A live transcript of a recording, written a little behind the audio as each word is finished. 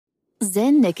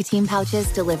Zyn nicotine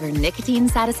pouches deliver nicotine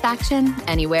satisfaction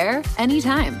anywhere,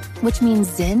 anytime, which means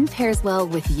Zyn pairs well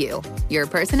with you, your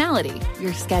personality,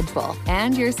 your schedule,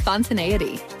 and your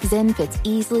spontaneity. Zyn fits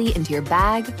easily into your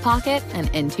bag, pocket, and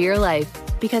into your life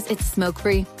because it's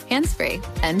smoke-free, hands-free,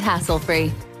 and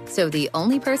hassle-free. So the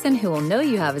only person who will know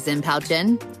you have a Zyn pouch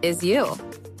in is you.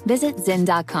 Visit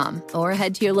Zyn.com or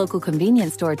head to your local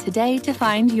convenience store today to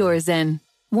find your Zyn.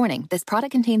 Warning, this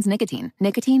product contains nicotine.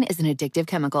 Nicotine is an addictive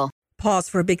chemical. Pause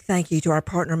for a big thank you to our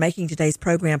partner making today's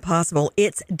program possible.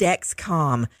 It's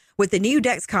Dexcom. With the new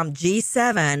Dexcom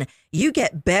G7, you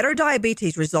get better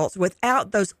diabetes results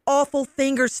without those awful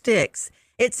finger sticks.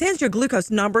 It sends your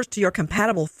glucose numbers to your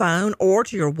compatible phone or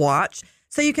to your watch,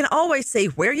 so you can always see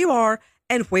where you are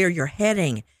and where you're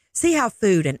heading. See how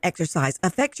food and exercise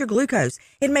affects your glucose.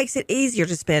 It makes it easier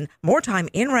to spend more time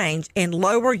in range and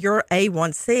lower your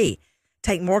A1C.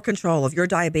 Take more control of your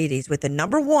diabetes with the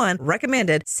 #1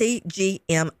 recommended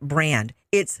CGM brand.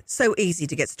 It's so easy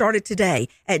to get started today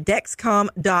at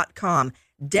Dexcom.com.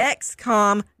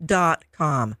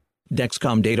 Dexcom.com.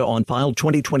 Dexcom data on file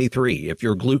 2023. If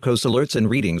your glucose alerts and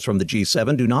readings from the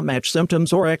G7 do not match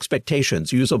symptoms or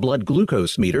expectations, use a blood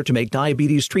glucose meter to make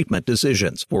diabetes treatment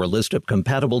decisions. For a list of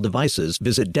compatible devices,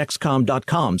 visit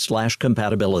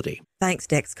Dexcom.com/compatibility. Thanks,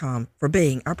 Dexcom, for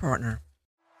being our partner.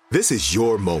 This is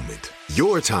your moment,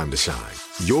 your time to shine,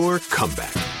 your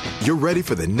comeback. You're ready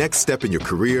for the next step in your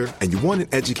career, and you want an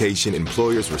education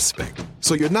employers respect.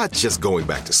 So you're not just going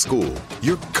back to school,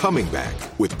 you're coming back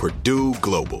with Purdue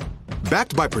Global.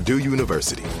 Backed by Purdue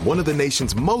University, one of the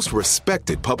nation's most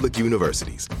respected public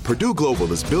universities, Purdue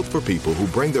Global is built for people who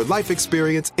bring their life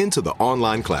experience into the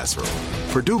online classroom.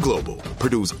 Purdue Global,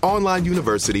 Purdue's online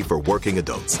university for working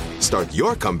adults. Start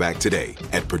your comeback today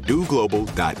at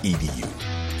purdueglobal.edu.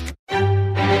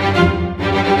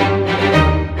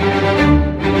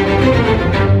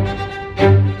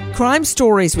 Crime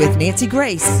Stories with Nancy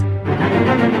Grace.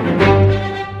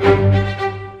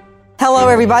 Hello,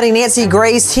 everybody. Nancy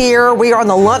Grace here. We are on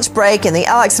the lunch break in the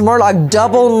Alex Murdaugh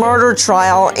double murder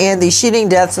trial and the shooting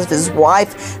deaths of his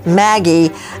wife,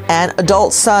 Maggie, and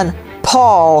adult son,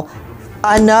 Paul.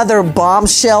 Another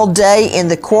bombshell day in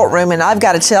the courtroom, and I've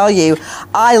got to tell you,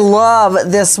 I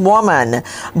love this woman,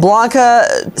 Blanca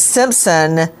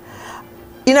Simpson.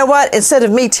 You know what? Instead of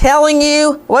me telling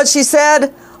you what she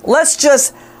said, let's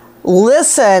just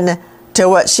listen to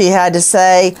what she had to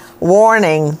say.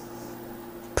 Warning,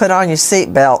 put on your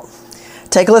seatbelt.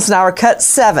 Take a listen to our cut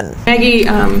 7. Maggie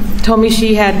told me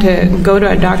she had to go to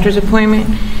a doctor's appointment,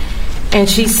 and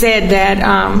she said that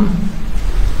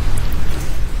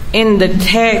in the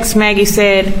text, Maggie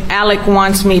said, Alec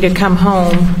wants me to come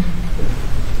home.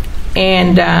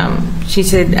 And she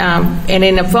said, and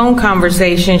in a phone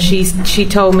conversation, she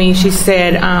told me, she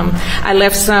said, I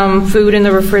left some food in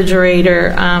the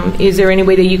refrigerator. Is there any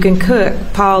way that you can cook?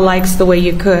 Paul likes the way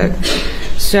you cook.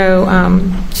 So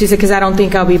she said, because I don't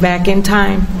think I'll be back in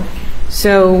time.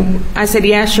 So I said,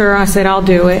 yeah, sure. I said, I'll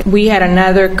do it. We had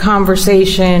another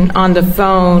conversation on the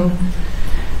phone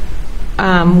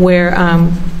where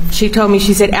she told me,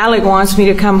 she said, Alec wants me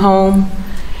to come home.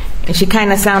 And she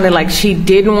kind of sounded like she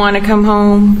didn't want to come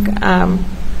home,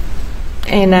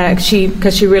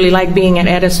 because she really liked being at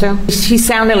Edisto. She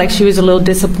sounded like she was a little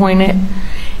disappointed.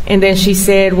 And then she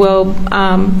said, well,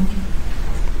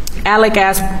 Alec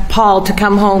asked Paul to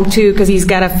come home too because he's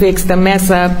got to fix the mess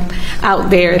up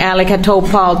out there. Alec had told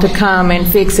Paul to come and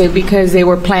fix it because they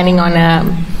were planning on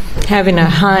having a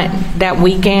hunt that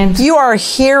weekend. You are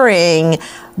hearing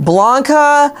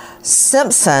Blanca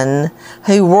Simpson,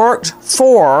 who worked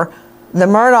for the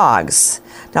Murdaughs.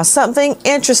 Now, something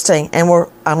interesting, and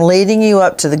I'm leading you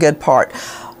up to the good part.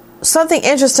 Something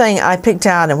interesting I picked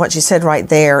out in what she said right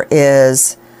there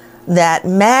is that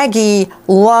Maggie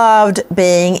loved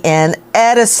being in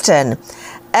Eddiston.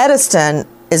 Eddiston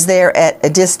is there at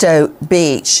Edisto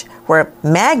Beach, where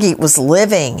Maggie was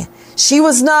living. She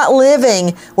was not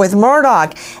living with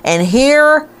Murdaugh. And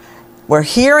here we're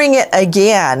hearing it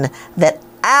again that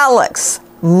Alex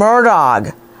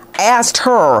Murdaugh asked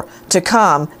her to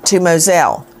come to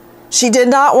Moselle. She did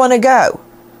not want to go.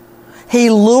 He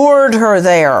lured her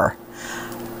there.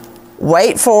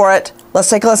 Wait for it. Let's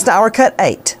take a listen to our cut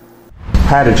 8.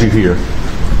 How did you hear?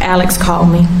 Alex called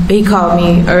me. He called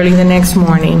me early the next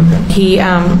morning. He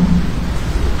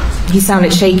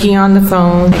sounded shaky on the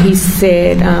phone. He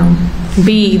said,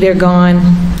 B, they're gone.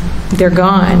 They're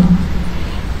gone.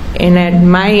 And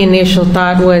my initial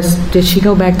thought was, did she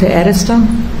go back to Edisto?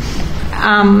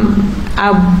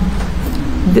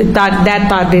 That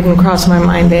thought didn't cross my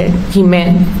mind that he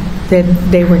meant that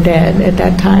they were dead at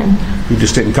that time. You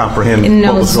just didn't comprehend what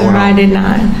was going on? No, sir, I did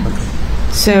not. Okay.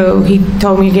 So he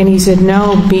told me again, he said,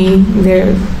 no, B,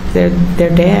 they're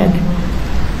dead.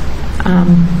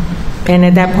 And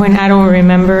at that point, I don't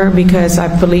remember, because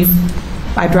I believe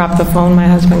I dropped the phone. My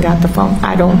husband got the phone.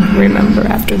 I don't remember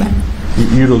after that.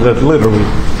 You literally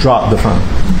dropped the phone?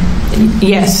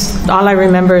 Yes. All I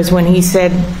remember is when he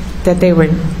said that they were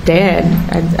dead,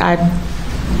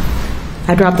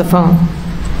 I dropped the phone.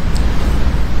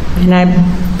 And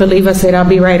I believe I said, I'll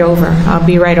be right over. I'll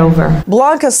be right over.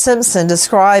 Blanca Simpson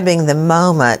describing the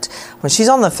moment when she's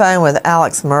on the phone with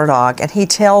Alex Murdaugh, and he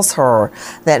tells her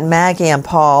that Maggie and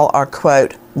Paul are,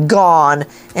 quote, gone,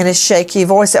 in a shaky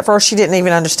voice. At first, she didn't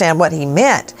even understand what he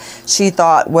meant. She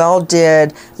thought, well,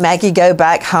 did Maggie go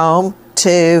back home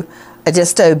to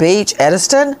Edisto Beach,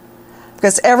 Eddystone?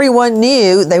 Because everyone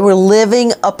knew they were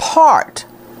living apart.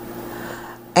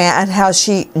 And how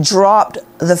she dropped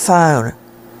the phone.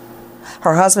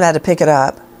 Her husband had to pick it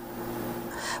up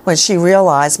when she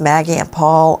realized Maggie and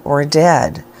Paul were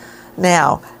dead.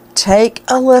 Now, take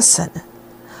a listen.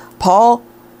 Paul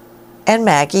and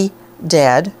Maggie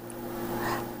dead.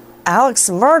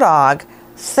 Alex Murdaugh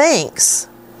thinks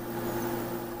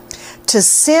to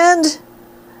send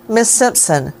Miss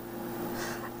Simpson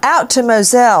out to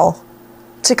Moselle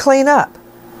to clean up.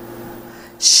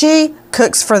 She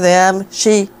cooks for them.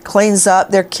 She cleans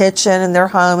up their kitchen and their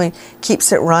home and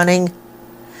keeps it running.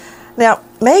 Now,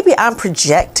 maybe I'm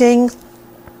projecting.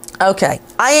 Okay,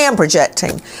 I am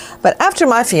projecting. But after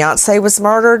my fiance was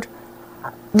murdered,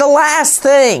 the last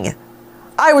thing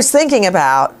I was thinking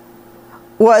about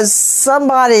was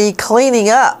somebody cleaning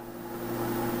up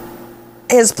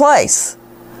his place.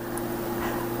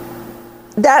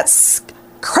 That's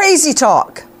crazy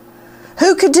talk.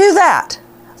 Who could do that?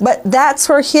 But that's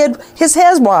where his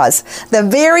head was.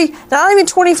 Not even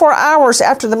 24 hours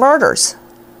after the murders.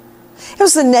 It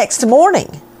was the next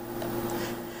morning.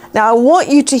 Now, I want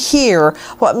you to hear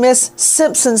what Miss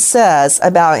Simpson says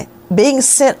about being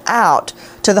sent out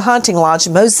to the hunting lodge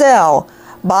in Moselle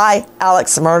by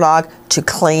Alex Murdaugh to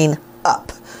clean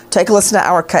up. Take a listen to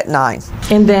our cut 9.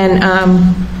 And then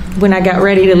when I got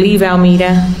ready to leave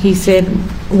Alameda, he said,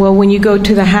 well, when you go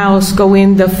to the house, go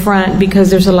in the front,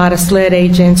 because there's a lot of sled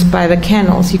agents by the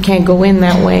kennels. You can't go in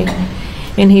that way.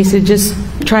 And he said, just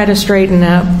try to straighten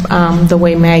up the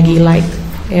way Maggie liked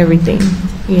everything,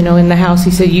 in the house.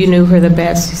 He said, you knew her the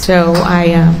best. So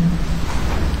I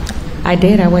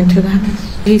did. I went to the house.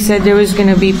 He said there was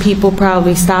going to be people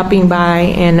probably stopping by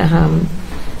and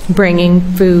bringing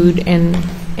food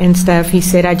and stuff. He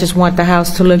said, I just want the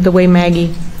house to look the way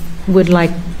Maggie would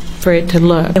like for it to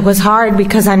look. It was hard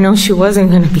because I know she wasn't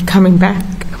going to be coming back.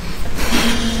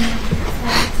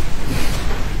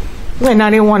 And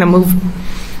I didn't want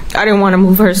to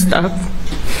move her stuff.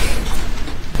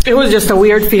 It was just a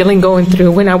weird feeling going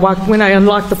through when I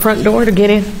unlocked the front door to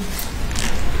get in.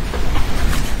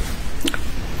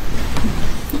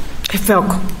 It felt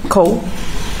cold.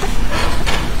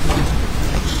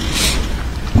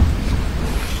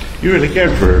 You really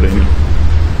cared for her, didn't you?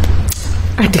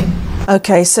 I did.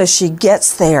 Okay, so she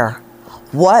gets there.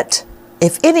 What,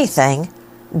 if anything,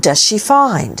 does she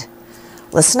find?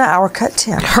 Listen to our cut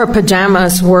 10. Her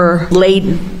pajamas were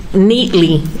laid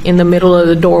neatly in the middle of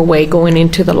the doorway going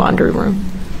into the laundry room.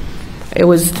 It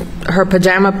was her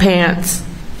pajama pants,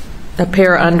 a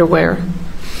pair of underwear,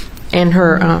 and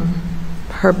her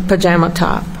pajama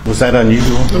top. Was that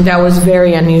unusual? That was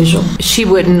very unusual. She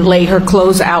wouldn't lay her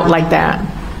clothes out like that.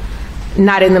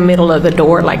 Not in the middle of the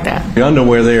door like that. The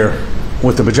underwear there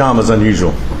with the pajamas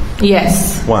unusual?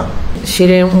 Yes. Why? She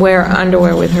didn't wear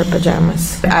underwear with her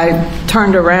pajamas. I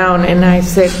turned around and I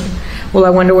said, well, I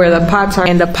wonder where the pots are.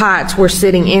 And the pots were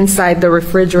sitting inside the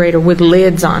refrigerator with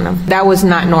lids on them. That was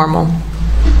not normal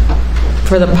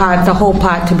for the whole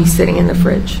pot to be sitting in the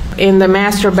fridge. In the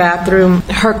master bathroom,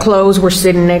 her clothes were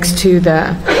sitting next to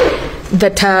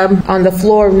the tub. On the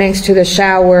floor next to the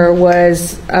shower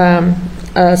was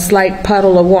a slight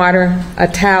puddle of water, a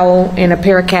towel, and a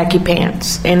pair of khaki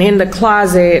pants. And in the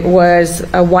closet was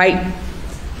a white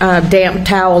damp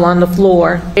towel on the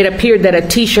floor. It appeared that a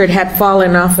t-shirt had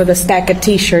fallen off of the stack of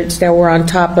t-shirts that were on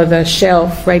top of the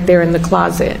shelf right there in the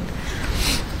closet.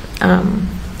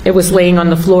 It was laying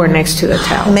on the floor next to the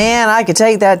towel. Man, I could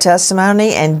take that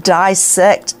testimony and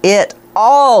dissect it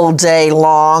all day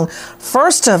long.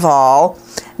 First of all,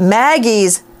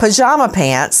 Maggie's pajama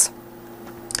pants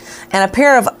and a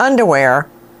pair of underwear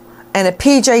and a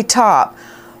PJ top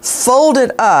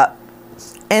folded up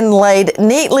and laid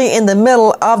neatly in the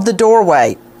middle of the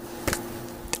doorway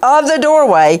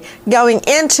going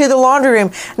into the laundry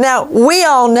room. Now, we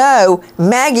all know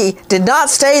Maggie did not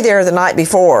stay there the night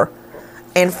before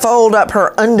and fold up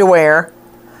her underwear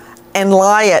and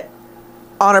lie it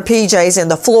on her PJs in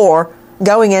the floor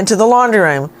going into the laundry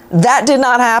room. That did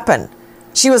not happen.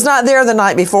 She was not there the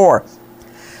night before.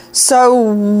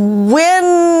 So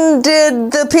when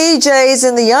did the PJs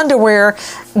and the underwear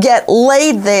get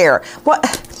laid there? What?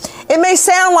 It may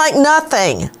sound like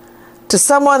nothing to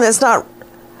someone that's not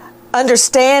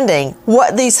understanding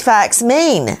what these facts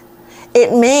mean.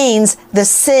 It means the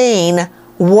scene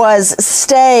was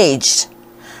staged.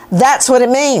 That's what it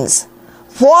means.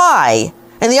 Why?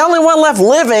 And the only one left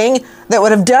living that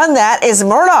would have done that is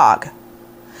Murdaugh.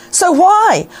 So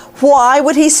why? Why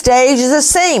would he stage the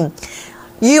scene?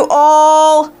 You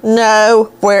all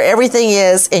know where everything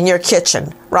is in your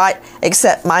kitchen, right?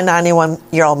 Except my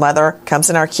 91-year-old mother comes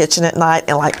in our kitchen at night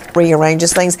and like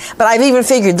rearranges things. But I've even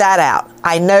figured that out.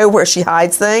 I know where she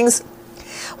hides things.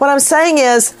 What I'm saying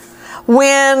is,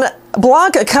 when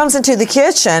Blanca comes into the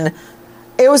kitchen,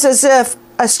 it was as if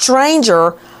a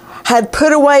stranger had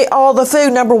put away all the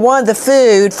food. Number one, the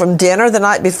food from dinner the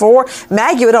night before.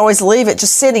 Maggie would always leave it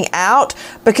just sitting out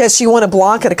because she wanted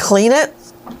Blanca to clean it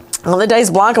on the days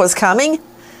Blanca was coming.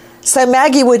 So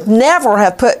Maggie would never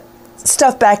have put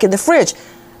stuff back in the fridge.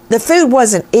 The food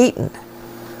wasn't eaten.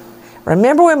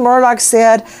 Remember when Murdaugh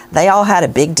said they all had a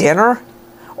big dinner,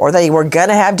 or they were going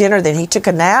to have dinner, then he took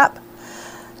a nap?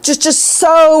 Just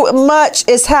so much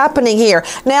is happening here.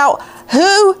 Now,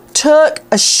 who took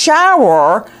a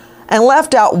shower and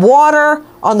left out water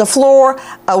on the floor,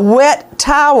 a wet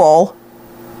towel,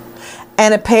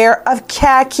 and a pair of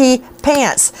khaki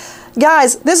pants?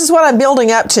 Guys, this is what I'm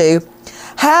building up to.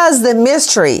 Has the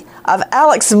mystery of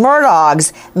Alex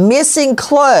Murdaugh's missing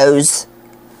clothes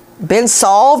been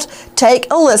solved? Take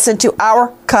a listen to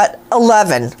our Cut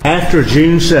 11. After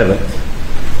June 7th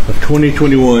of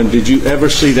 2021, did you ever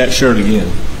see that shirt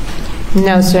again?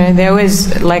 No, sir. There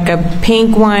was like a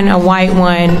pink one, a white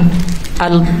one,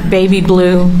 a baby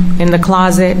blue in the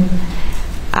closet.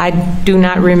 I do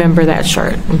not remember that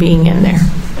shirt being in there.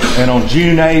 And on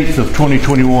June 8th of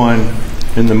 2021,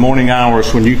 in the morning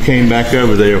hours when you came back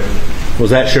over there, was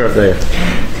that shirt there?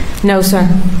 No, sir.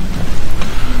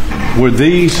 Were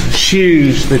these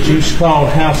shoes that you called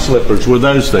house slippers, were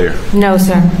those there? No,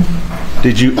 sir.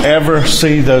 Did you ever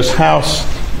see those house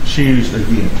shoes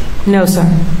again? No, sir.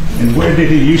 And where did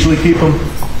he usually keep them?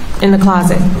 In the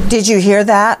closet. Did you hear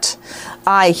that?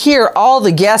 I hear all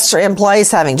the guests are in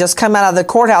place, having just come out of the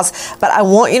courthouse, but I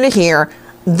want you to hear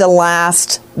the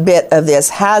last bit of this.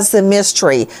 Has the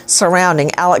mystery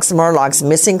surrounding Alex Murdaugh's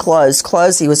missing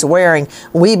clothes he was wearing,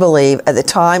 we believe, at the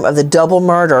time of the double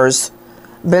murders,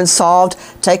 been solved?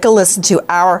 Take a listen to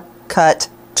our Cut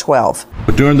 12.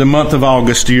 During the month of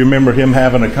August, do you remember him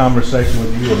having a conversation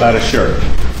with you about a shirt?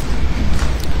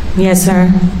 Yes,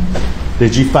 sir.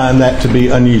 Did you find that to be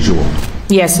unusual?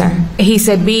 Yes, sir. He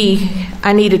said, B,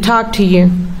 I need to talk to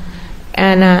you.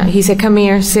 And he said, come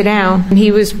here, sit down. And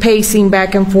he was pacing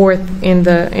back and forth in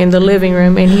the living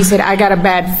room. And he said, I got a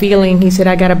bad feeling. He said,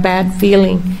 I got a bad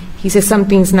feeling. He said,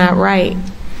 something's not right.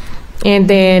 And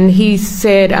then he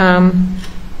said,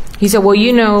 well,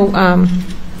 you know,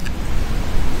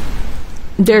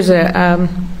 there's a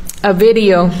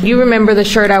video. You remember the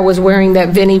shirt I was wearing, that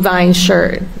Vinnie Vines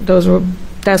shirt?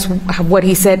 That's what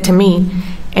he said to me.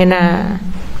 And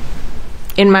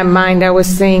in my mind, I was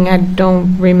saying, I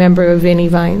don't remember a Vinnie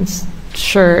Vines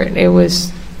shirt. It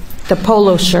was the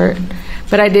polo shirt.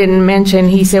 But I didn't mention,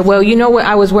 he said, well, you know what,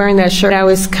 I was wearing that shirt. I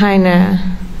was kind of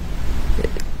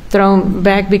thrown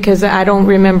back because I don't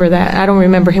remember that. I don't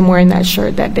remember him wearing that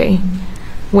shirt that day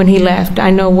when he left.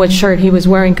 I know what shirt he was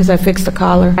wearing because I fixed the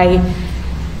collar. I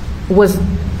was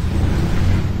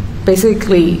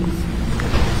basically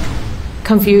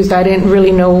confused. I didn't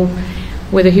really know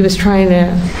whether he was trying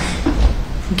to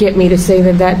get me to say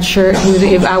that shirt,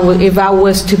 if I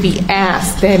was to be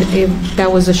asked that if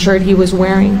that was a shirt he was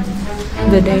wearing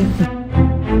the day.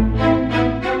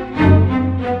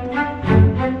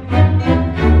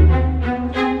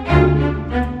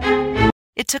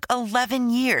 It took 11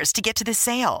 years to get to this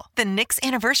sale. The Knix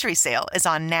Anniversary Sale is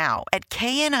on now at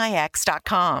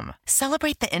knix.com.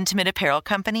 Celebrate the intimate apparel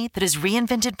company that has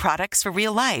reinvented products for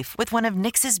real life with one of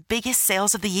Knix's biggest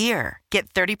sales of the year.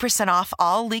 Get 30% off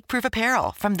all leak-proof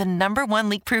apparel from the #1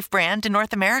 leak-proof brand in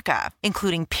North America,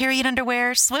 including period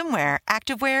underwear, swimwear,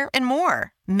 activewear, and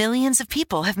more. Millions of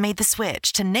people have made the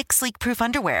switch to Knix leak-proof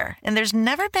underwear, and there's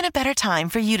never been a better time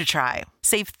for you to try.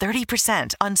 Save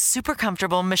 30% on super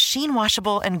comfortable, machine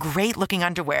washable, and great-looking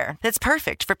underwear that's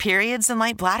perfect for periods and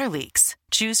light bladder leaks.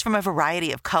 Choose Choose from a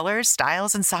variety of colors,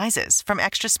 styles, and sizes, from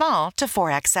extra small to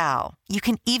 4XL. You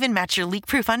can even match your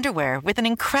leak-proof underwear with an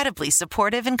incredibly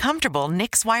supportive and comfortable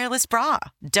Knix wireless bra.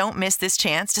 Don't miss this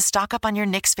chance to stock up on your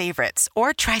Knix favorites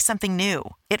or try something new.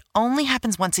 It only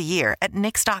happens once a year at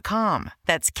Knix.com.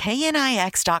 That's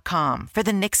KNIX.com for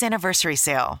the Knix anniversary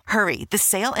sale. Hurry, the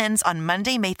sale ends on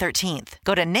Monday, May 13th.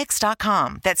 Go to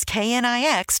Knix.com. That's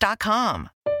KNIX.com.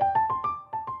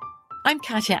 I'm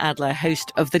Katya Adler,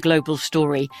 host of The Global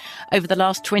Story. Over the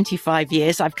last 25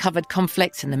 years, I've covered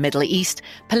conflicts in the Middle East,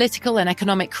 political and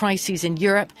economic crises in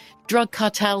Europe, drug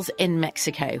cartels in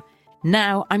Mexico.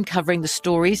 Now I'm covering the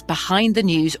stories behind the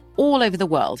news all over the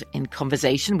world in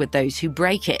conversation with those who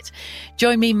break it.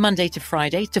 Join me Monday to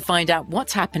Friday to find out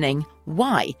what's happening,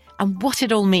 why, and what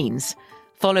it all means.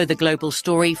 Follow The Global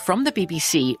Story from the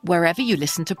BBC wherever you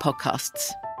listen to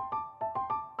podcasts.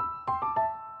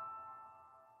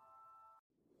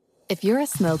 If you're a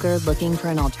smoker looking for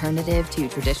an alternative to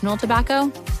traditional tobacco,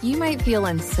 you might feel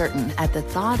uncertain at the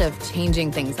thought of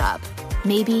changing things up.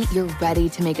 Maybe you're ready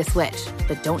to make a switch,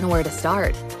 but don't know where to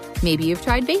start. Maybe you've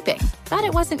tried vaping, thought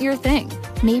it wasn't your thing.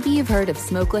 Maybe you've heard of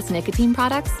smokeless nicotine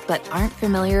products, but aren't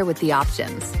familiar with the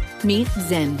options. Meet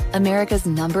Zyn, America's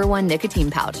 #1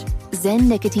 nicotine pouch. Zyn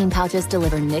nicotine pouches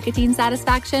deliver nicotine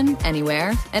satisfaction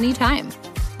anywhere, anytime.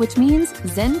 Which means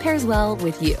Zyn pairs well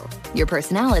with you, your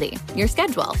personality, your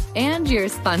schedule, and your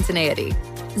spontaneity.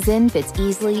 Zyn fits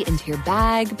easily into your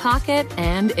bag, pocket,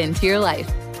 and into your life.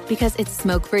 Because it's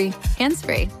smoke-free,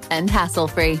 hands-free, and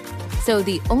hassle-free. So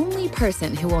the only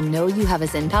person who will know you have a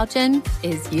Zyn pouch in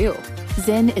is you.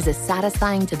 Zyn is a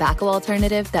satisfying tobacco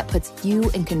alternative that puts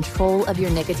you in control of your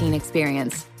nicotine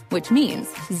experience, which means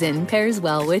Zyn pairs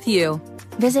well with you.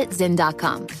 Visit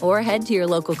Zyn.com or head to your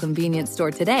local convenience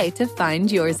store today to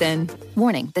find your Zyn.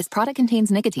 Warning, this product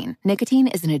contains nicotine. Nicotine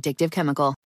is an addictive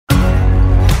chemical.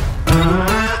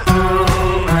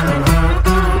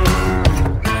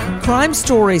 Crime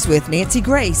Stories with Nancy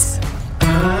Grace.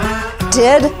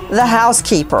 Did the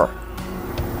housekeeper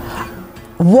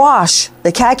wash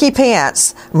the khaki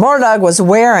pants Murdaugh was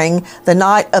wearing the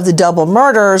night of the double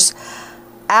murders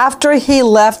after he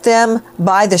left them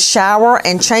by the shower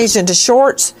and changed into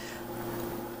shorts?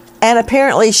 And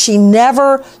apparently she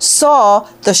never saw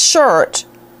the shirt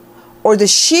or the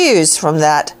shoes from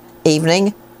that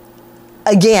evening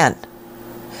again.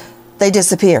 They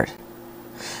disappeared.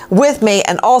 With me,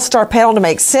 an all-star panel to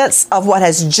make sense of what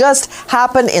has just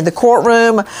happened in the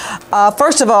courtroom.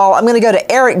 First of all, I'm going to go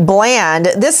to Eric Bland.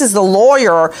 This is the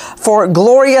lawyer for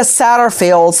Gloria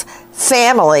Satterfield's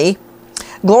family.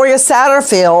 Gloria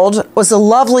Satterfield was a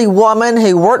lovely woman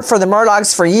who worked for the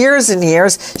Murdaughs for years and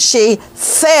years. She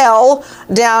fell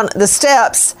down the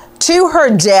steps to her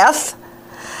death.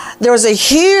 There was a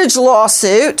huge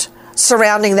lawsuit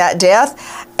surrounding that death,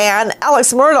 and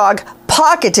Alex Murdaugh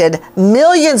pocketed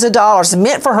millions of dollars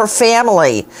meant for her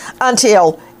family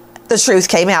until the truth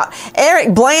came out.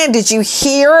 Eric Bland, did you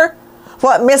hear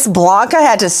what Miss Blanca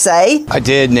had to say? I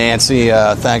did, Nancy.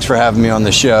 Thanks for having me on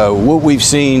the show. What we've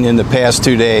seen in the past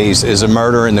 2 days is a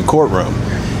murder in the courtroom.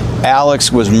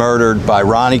 Alex was murdered by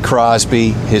Ronnie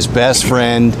Crosby, his best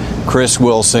friend, Chris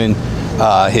Wilson,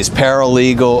 his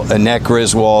paralegal, Annette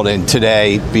Griswold, and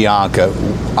today, Bianca.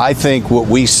 I think what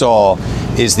we saw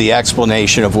is the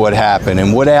explanation of what happened.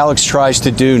 And what Alex tries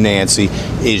to do, Nancy,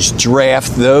 is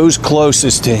draft those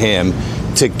closest to him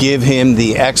to give him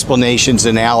the explanations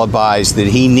and alibis that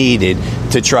he needed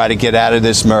to try to get out of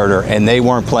this murder, and they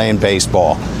weren't playing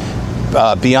baseball.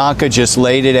 Bianca just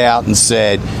laid it out and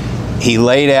said he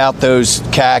laid out those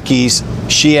khakis.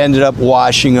 She ended up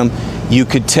washing them. You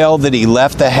could tell that he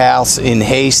left the house in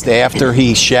haste after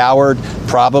he showered,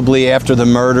 probably after the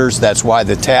murders. That's why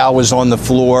the towel was on the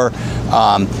floor.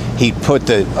 He put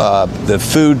the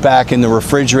food back in the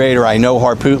refrigerator. I know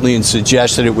Harpootlian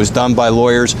suggested it was done by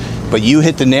lawyers, but you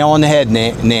hit the nail on the head,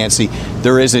 Nancy.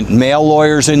 There isn't male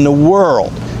lawyers in the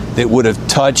world that would have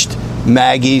touched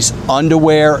Maggie's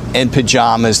underwear and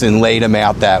pajamas and laid them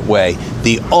out that way.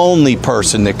 The only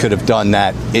person that could have done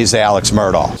that is Alex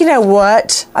Murdaugh. You know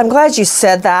what? I'm glad you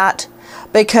said that,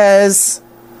 because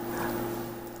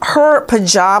her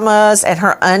pajamas and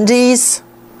her undies,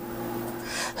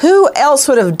 who else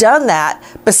would have done that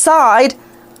beside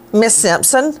Miss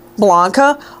Simpson,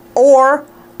 Blanca, or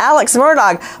Alex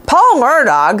Murdaugh? Paul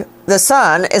Murdaugh, the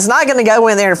son, is not going to go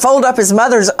in there and fold up his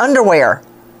mother's underwear.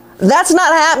 That's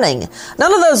not happening.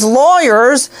 None of those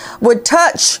lawyers would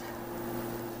touch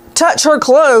her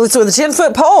clothes with a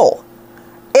 10-foot pole.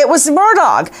 It was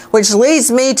Murdaugh, which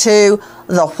leads me to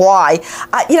the why.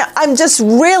 I'm just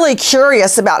really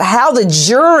curious about how the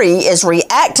jury is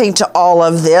reacting to all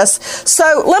of this.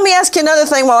 So let me ask you another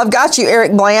thing while I've got you,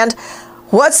 Eric Bland.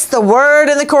 What's the word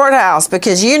in the courthouse?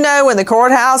 Because in the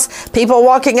courthouse, people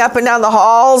walking up and down the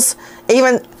halls,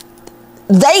 even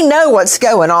they know what's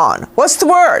going on. What's the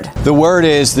word? The word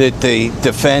is that the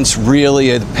defense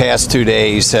really in the past 2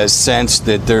 days has sensed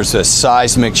that there's a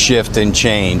seismic shift and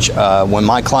change. When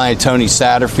my client Tony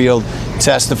Satterfield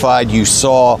testified, you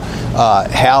saw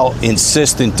how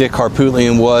insistent Dick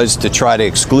Harpootlian was to try to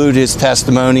exclude his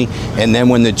testimony. And then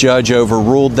when the judge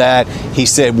overruled that, he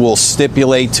said, we'll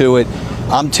stipulate to it.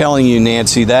 I'm telling you,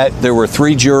 Nancy, that there were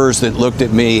 3 jurors that looked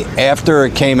at me after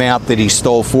it came out that he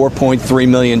stole $4.3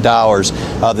 million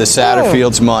of the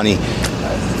Satterfield's money.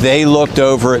 They looked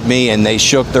over at me and they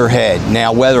shook their head.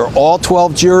 Now, whether all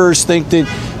 12 jurors think that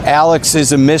Alex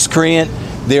is a miscreant,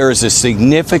 there is a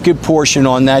significant portion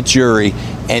on that jury,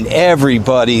 and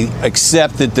everybody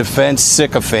except the defense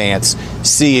sycophants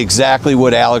see exactly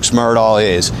what Alex Murdaugh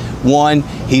is. One,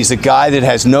 he's a guy that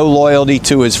has no loyalty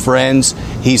to his friends.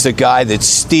 He's a guy that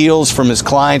steals from his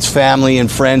client's family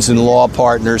and friends and law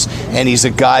partners, and he's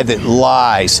a guy that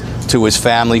lies to his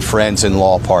family, friends, and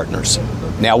law partners.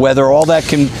 Now, whether all that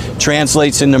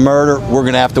translates into murder, we're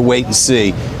going to have to wait and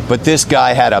see. But this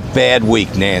guy had a bad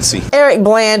week, Nancy. Eric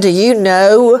Bland, do you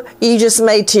know you just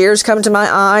made tears come to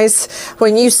my eyes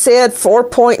when you said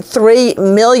 $4.3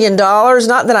 million?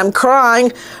 Not that I'm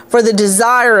crying for the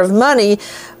desire of money,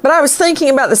 but I was thinking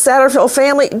about the Satterfield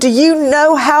family. Do you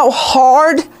know how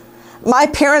hard my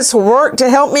parents worked to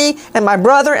help me and my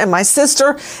brother and my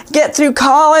sister get through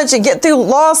college and get through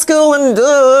law school and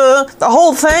the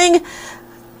whole thing?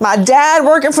 My dad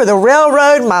working for the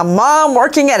railroad, my mom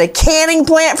working at a canning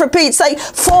plant, for Pete's sake.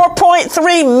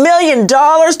 $4.3 million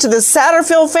to the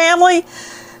Satterfield family.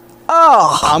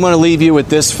 Oh. I'm going to leave you with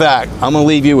this fact.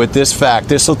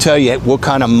 This will tell you what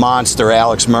kind of monster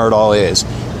Alex Murdaugh is.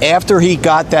 After he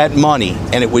got that money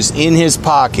and it was in his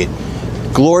pocket,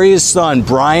 Gloria's son,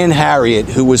 Brian Harriet,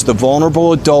 who was the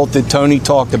vulnerable adult that Tony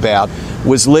talked about,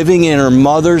 was living in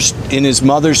his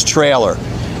mother's trailer.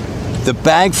 The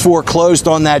bank foreclosed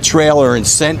on that trailer and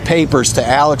sent papers to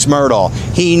Alex Murdaugh.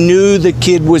 He knew the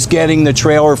kid was getting the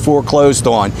trailer foreclosed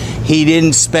on. He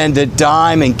didn't spend a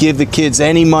dime and give the kids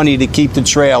any money to keep the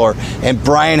trailer. And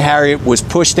Brian Harriet was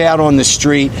pushed out on the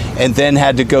street and then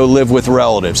had to go live with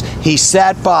relatives. He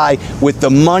sat by with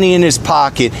the money in his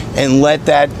pocket and let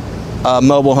that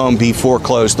mobile home be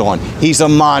foreclosed on. He's a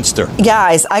monster.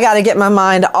 Guys, I got to get my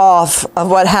mind off of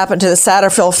what happened to the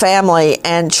Satterfield family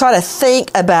and try to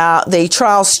think about the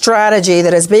trial strategy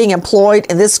that is being employed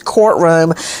in this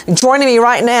courtroom. Joining me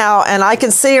right now, and I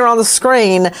can see her on the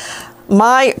screen,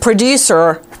 my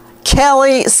producer,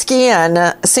 Kelly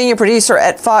Skien, senior producer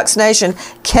at Fox Nation.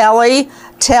 Kelly,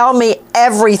 tell me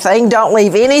everything. Don't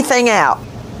leave anything out.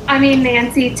 I mean,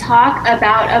 Nancy, talk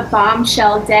about a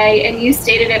bombshell day, and you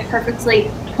stated it perfectly.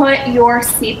 Put your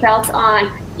seatbelts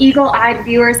on. Eagle-eyed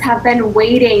viewers have been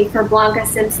waiting for Blanca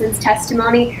Simpson's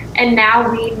testimony, and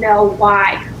now we know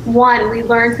why. One, we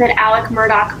learned that Alex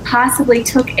Murdaugh possibly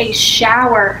took a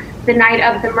shower the night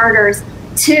of the murders.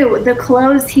 Two, the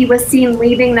clothes he was seen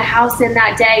leaving the house in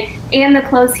that day and the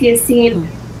clothes he is seen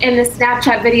in the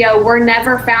Snapchat video were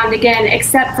never found again,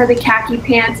 except for the khaki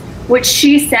pants, which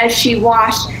she says she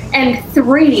washed. And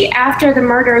three, after the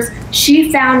murders,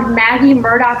 she found Maggie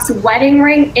Murdaugh's wedding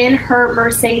ring in her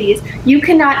Mercedes. You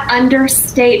cannot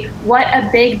understate what a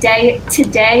big day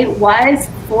today was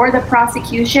for the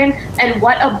prosecution and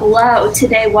what a blow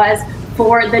today was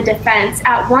for the defense.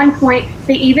 At one point,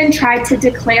 they even tried to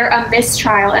declare a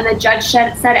mistrial, and the judge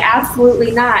said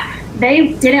absolutely not.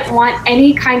 They didn't want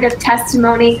any kind of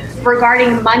testimony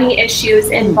regarding money issues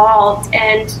involved,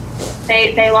 and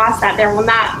they lost that. There will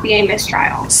not be a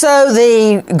mistrial. So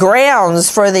the grounds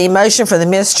for the motion for the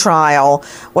mistrial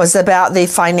was about the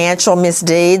financial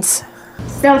misdeeds?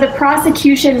 So the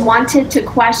prosecution wanted to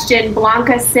question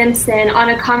Blanca Simpson on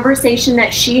a conversation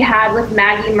that she had with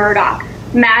Maggie Murdaugh.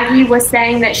 Maggie was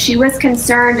saying that she was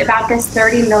concerned about this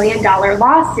 $30 million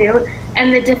lawsuit,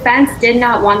 and the defense did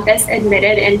not want this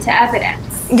admitted into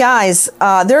evidence. Guys,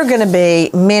 there are going to be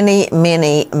many,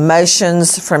 many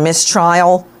motions for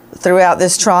mistrial throughout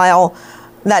this trial.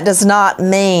 That does not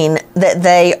mean that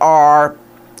they are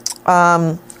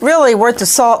really worth the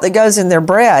salt that goes in their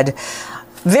bread.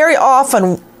 Very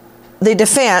often, the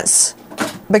defense,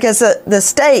 because the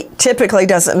state typically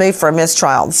doesn't move for a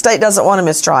mistrial. The state doesn't want a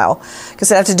mistrial because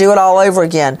they have to do it all over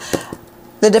again.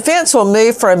 The defense will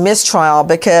move for a mistrial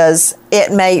because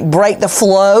it may break the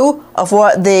flow of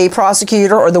what the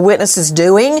prosecutor or the witness is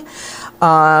doing.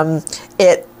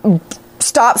 It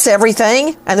stops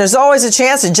everything, and there's always a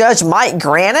chance a judge might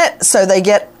grant it, so they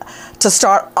get to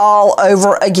start all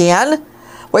over again,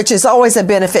 which is always a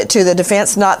benefit to the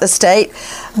defense, not the state.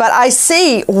 But I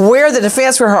see where the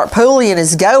defense for Harpootlian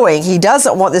is going. He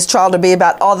doesn't want this trial to be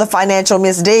about all the financial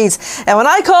misdeeds. And when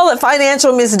I call it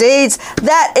financial misdeeds,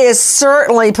 that is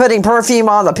certainly putting perfume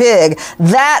on the pig.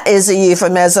 That is a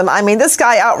euphemism. I mean, this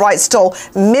guy outright stole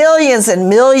millions and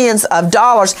millions of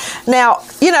dollars. Now,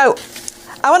 you know,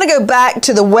 I want to go back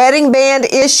to the wedding band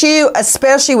issue,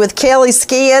 especially with Kelly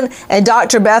Skian and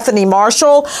Dr. Bethany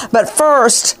Marshall. But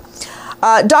first,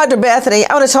 Dr. Bethany,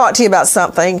 I want to talk to you about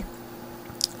something.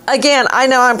 Again, I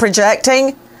know I'm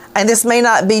projecting, and this may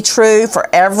not be true for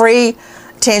every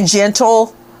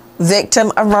tangential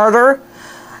victim of murder,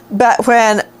 but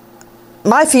when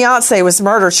my fiance was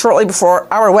murdered shortly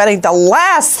before our wedding, the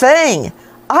last thing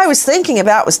I was thinking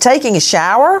about was taking a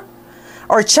shower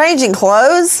or changing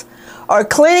clothes or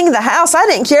cleaning the house. I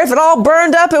didn't care if it all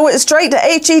burned up and went straight to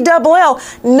HELL.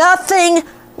 Nothing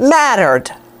mattered.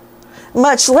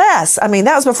 Much less, I mean,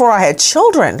 that was before I had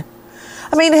children.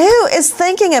 I mean, who is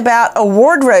thinking about a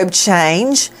wardrobe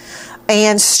change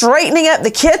and straightening up the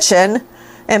kitchen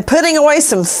and putting away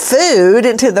some food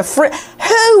into the fridge?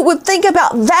 Who would think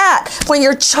about that when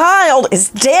your child is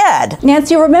dead?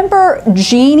 Nancy, remember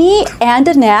Jeannie and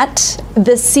Annette,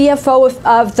 the CFO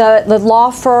of the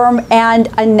law firm, and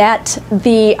Annette,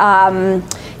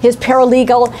 his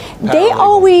paralegal,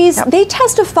 they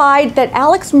testified that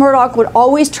Alex Murdaugh would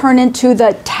always turn into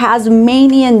the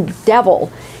Tasmanian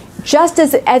devil just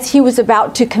as he was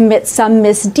about to commit some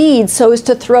misdeeds so as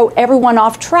to throw everyone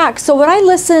off track. So when I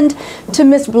listened to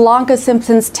Miss Blanca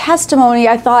Simpson's testimony,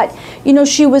 I thought, you know,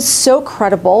 she was so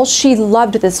credible. She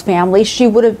loved this family. She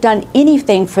would have done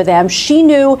anything for them. She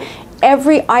knew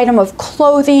every item of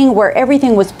clothing, where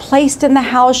everything was placed in the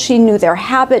house. She knew their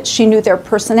habits. She knew their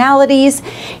personalities.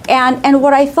 And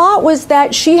what I thought was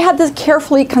that she had this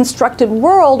carefully constructed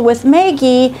world with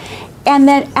Maggie. And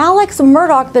then Alex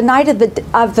Murdaugh, the night of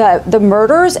the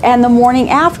murders and the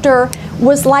morning after,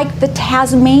 was like the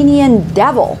Tasmanian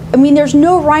devil. I mean, there's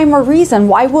no rhyme or reason.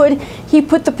 Why would he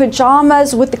put the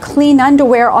pajamas with the clean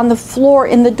underwear on the floor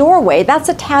in the doorway? That's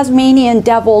a Tasmanian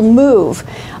devil move.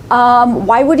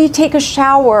 Why would he take a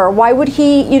shower? Why would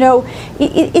he, you know,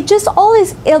 it just all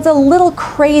is a little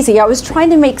crazy. I was trying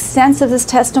to make sense of this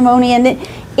testimony, and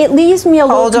it leaves me a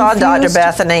little confused. Hold on, Dr.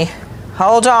 Bethany.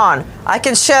 Hold on. I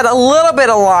can shed a little bit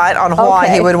of light on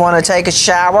why he would want to take a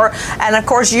shower. And of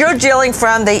course, you're dealing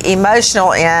from the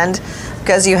emotional end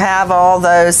because you have all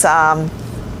those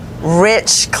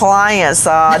rich clients.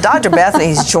 Dr.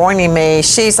 Bethany's joining me.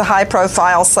 She's a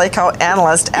high-profile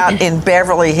psychoanalyst out in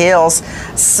Beverly Hills,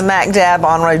 smack dab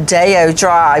on Rodeo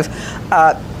Drive.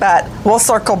 But we'll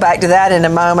circle back to that in a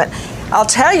moment. I'll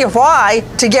tell you why,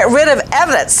 to get rid of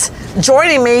evidence.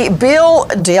 Joining me, Bill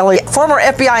Daly, former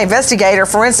FBI investigator,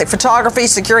 forensic photography,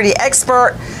 security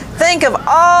expert. Think of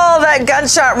all that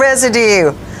gunshot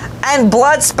residue and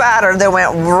blood spatter that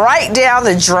went right down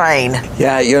the drain.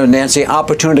 Yeah, you know, Nancy,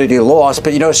 opportunity lost.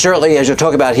 But, you know, certainly, as you're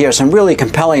talking about here, some really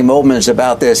compelling moments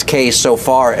about this case so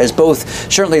far, as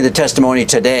both certainly the testimony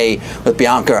today with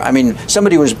Bianca. I mean,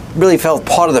 somebody who really felt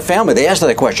part of the family. They asked her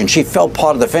that question. She felt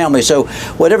part of the family. So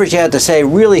whatever she had to say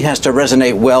really has to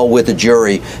resonate well with the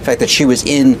jury. The fact that she was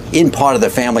in part of the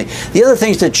family. The other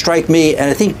things that strike me, and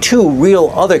I think two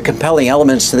real other compelling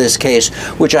elements to this case,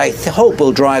 which I hope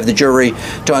will drive the jury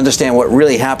to understand what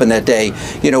really happened that day.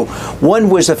 You know, one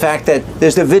was the fact that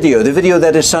there's the video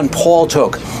that his son Paul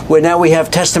took, where now we have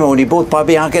testimony, both by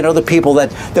Bianca and other people,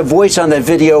 that the voice on that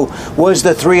video was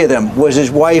the three of them, was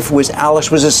his wife, was Alex,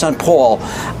 was his son Paul,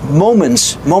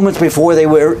 moments before they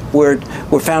were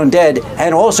found dead,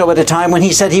 and also at a time when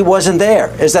he said he wasn't there,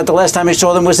 is that the last time he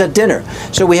saw them was at dinner.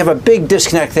 So we have a big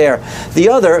disconnect there. The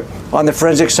other, on the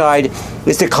forensic side,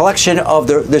 is the collection of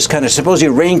this kind of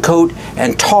supposedly raincoat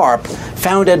and tarp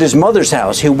found at his mother's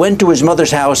house. He went to his mother's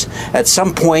house at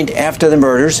some point after the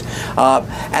murders,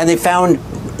 and they found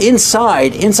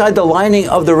inside the lining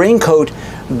of the raincoat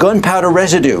gunpowder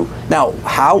residue. Now,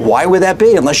 why would that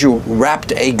be? Unless you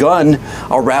wrapped a gun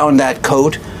around that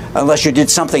coat, unless you did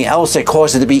something else that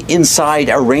caused it to be inside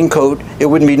a raincoat. It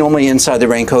wouldn't be normally inside the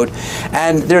raincoat.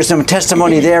 And there's some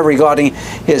testimony there regarding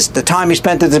the time he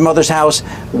spent at his mother's house,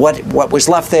 what was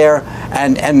left there,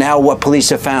 and now what police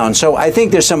have found. So I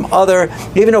think there's some other,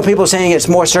 even though people are saying it's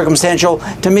more circumstantial,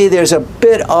 to me there's a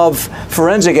bit of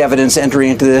forensic evidence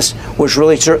entering into this, which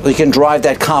really certainly can drive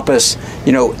that compass,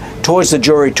 you know, towards the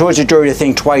jury to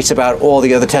think twice about all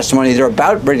the other testimony they're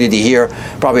about ready to hear,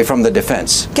 probably from the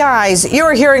defense. Guys, you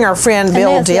are hearing our friend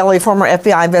Bill Daly, former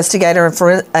FBI investigator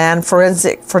and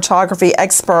forensic photography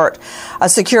expert, a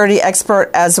security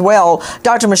expert as well.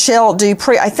 Dr. Michelle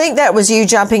Dupree, I think that was you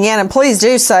jumping in, and please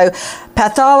do so.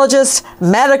 Pathologist,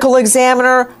 medical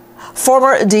examiner,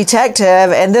 former detective,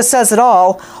 and this says it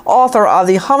all, author of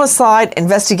the Homicide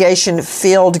Investigation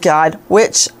Field Guide,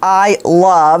 which I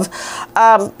love.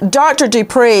 Dr.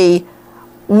 Dupree,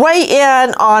 weigh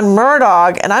in on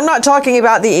Murdaugh, and I'm not talking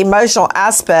about the emotional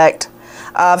aspect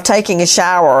of taking a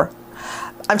shower.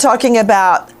 I'm talking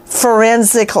about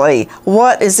forensically.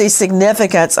 What is the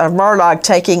significance of Murdaugh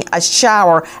taking a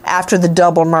shower after the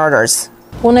double murders?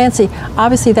 Well, Nancy,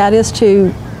 obviously that is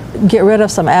to get rid of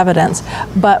some evidence.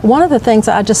 But one of the things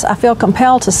I feel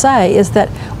compelled to say is that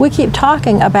we keep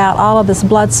talking about all of this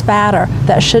blood spatter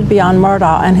that should be on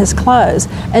Murdaugh and his clothes.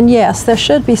 And yes, there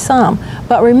should be some.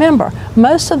 But remember,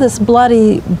 most of this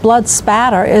blood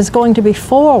spatter is going to be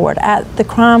forward at the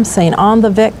crime scene on the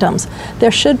victims. There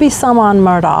should be some on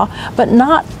Murdaugh, but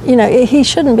not, he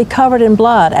shouldn't be covered in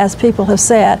blood, as people have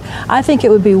said. I think it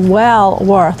would be well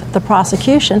worth the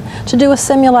prosecution to do a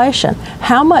simulation.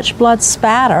 How much blood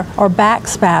spatter or back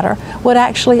spatter would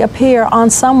actually appear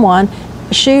on someone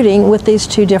shooting with these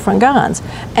two different guns?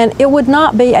 And it would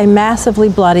not be a massively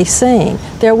bloody scene.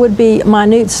 There would be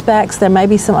minute specks. There may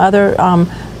be some other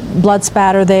blood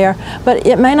spatter there, but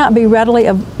it may not be readily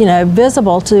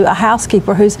visible to a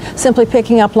housekeeper who's simply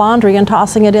picking up laundry and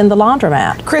tossing it in the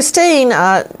laundromat. Christine,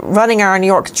 running our New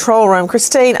York control room.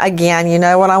 Christine, again, you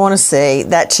know what I want to see,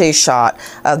 that two-shot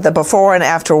of the before and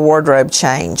after wardrobe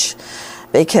change,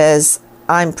 because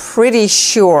I'm pretty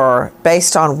sure,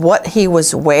 based on what he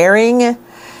was wearing,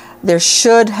 there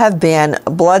should have been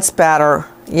blood spatter,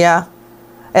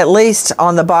 at least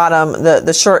on the bottom,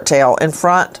 the shirt tail in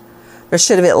front. There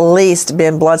should have at least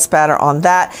been blood spatter on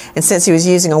that. And since he was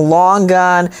using a long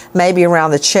gun, maybe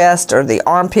around the chest or the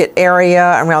armpit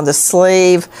area, around the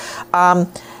sleeve.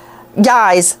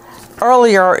 Guys,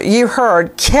 earlier you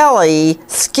heard Kelly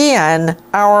Skin,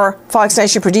 our Fox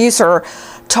Nation producer,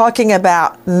 talking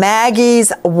about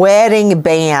Maggie's wedding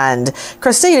band.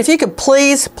 Christine, if you could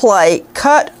please play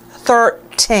cut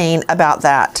 13 about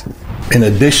that. In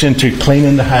addition to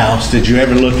cleaning the house, did you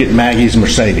ever look at Maggie's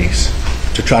Mercedes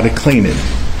to try to clean it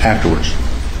afterwards?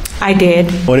 I did.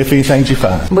 What, if anything, did you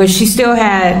find? But she still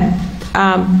had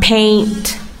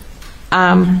paint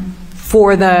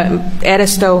for the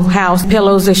Edisto house,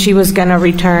 pillows that she was going to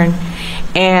return.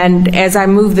 And as I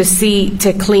moved the seat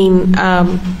to clean,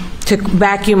 to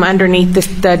vacuum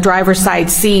underneath the driver's side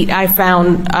seat, I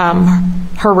found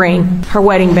her ring, her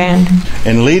wedding band.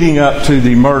 And leading up to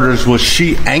the murders, was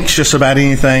she anxious about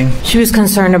anything? She was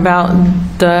concerned about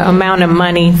the amount of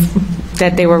money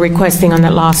that they were requesting on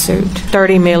the lawsuit.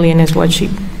 $30 million is what she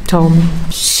told me.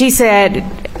 She said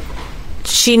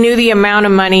she knew the amount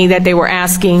of money that they were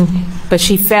asking, but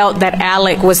she felt that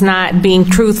Alec was not being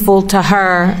truthful to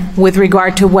her with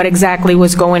regard to what exactly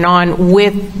was going on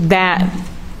with that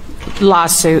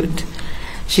lawsuit.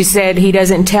 She said, he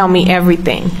doesn't tell me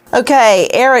everything. Okay,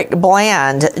 Eric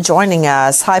Bland joining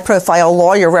us, high-profile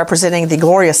lawyer representing the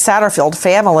Gloria Satterfield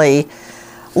family.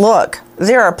 Look,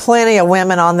 there are plenty of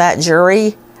women on that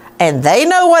jury, and they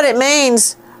know what it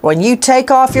means when you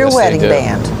take off your wedding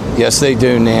band. Yes, they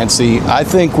do, Nancy. I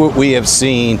think what we have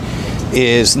seen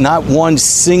is not one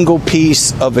single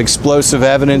piece of explosive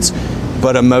evidence,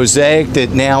 but a mosaic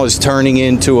that now is turning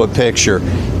into a picture.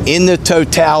 In the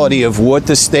totality of what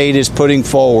the state is putting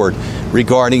forward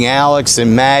regarding Alex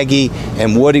and Maggie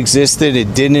and what existed,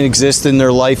 it didn't exist in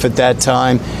their life at that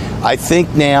time, I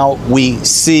think now we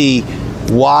see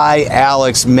why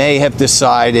Alex may have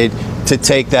decided to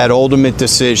take that ultimate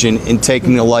decision in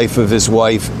taking the life of his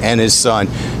wife and his son.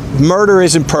 Murder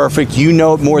isn't perfect. You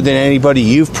know it more than anybody.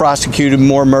 You've prosecuted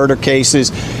more murder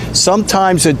cases.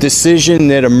 Sometimes a decision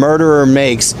that a murderer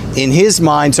makes, in his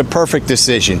mind's a perfect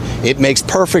decision. It makes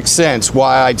perfect sense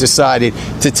why I decided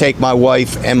to take my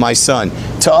wife and my son.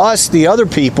 To us, the other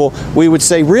people, we would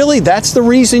say, really, that's the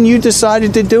reason you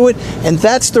decided to do it? And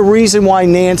that's the reason why,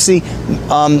 Nancy,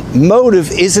 motive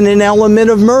isn't an element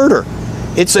of murder.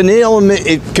 It's an element,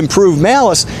 it can prove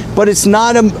malice, but it's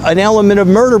not an element of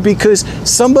murder because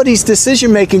somebody's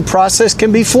decision-making process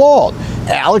can be flawed.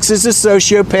 Alex is a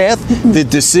sociopath. The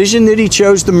decision that he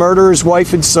chose to murder his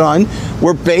wife and son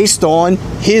were based on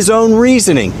his own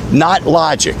reasoning, not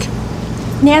logic.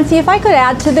 Nancy, if I could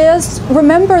add to this,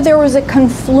 remember there was a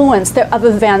confluence of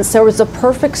events. There was a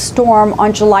perfect storm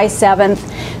on July 7th.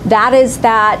 That is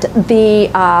that the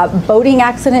boating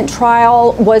accident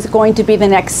trial was going to be the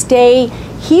next day.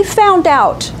 He found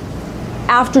out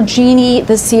after Jeannie,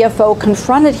 the CFO,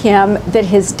 confronted him that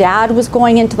his dad was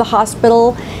going into the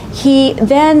hospital, he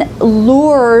then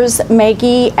lures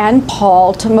Maggie and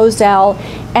Paul to Moselle.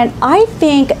 And I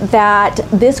think that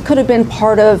this could have been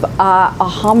part of a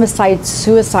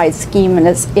homicide-suicide scheme in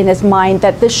his mind,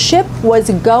 that the ship was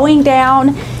going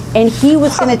down and he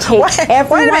was going to take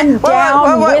everyone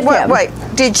down with him. Wait,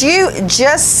 did you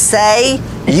just say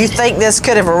you think this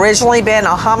could have originally been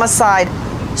a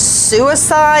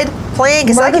homicide-suicide plan?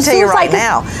 Because I can tell you right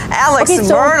now, Alex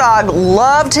Murdaugh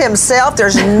loved himself.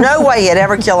 There's no way he'd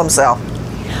ever kill himself.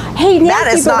 Hey,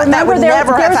 Nancy, that would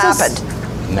never have happened.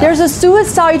 There's a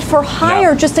suicide for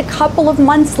hire just a couple of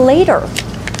months later.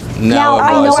 No,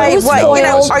 I know it was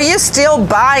spoiled. Are you still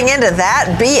buying into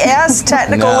that BS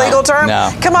technical legal term?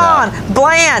 No, Come on,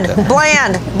 bland.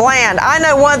 I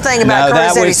know one thing about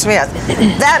Curtis Smith.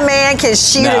 That man can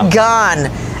shoot a gun.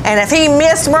 And if he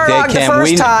missed Murdaugh the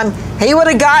first time, he would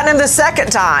have gotten him the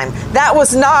second time. That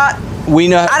was not,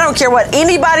 I don't care what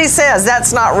anybody says,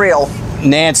 that's not real.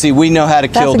 Nancy, we know how to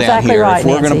kill down here. Right, if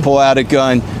we're going to pull out a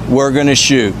gun, we're going to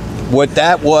shoot. What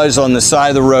that was on the side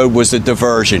of the road was a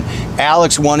diversion.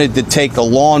 Alex wanted to take the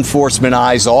law enforcement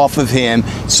eyes off of him,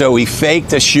 so he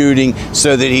faked a shooting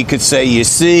so that he could say, you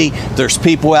see, there's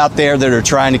people out there that are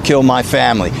trying to kill my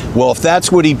family. Well, if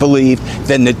that's what he believed,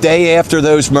 then the day after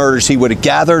those murders, he would have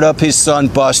gathered up his son,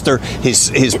 Buster,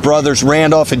 his brothers,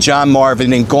 Randolph and John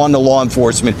Marvin, and gone to law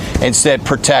enforcement and said,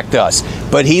 protect us.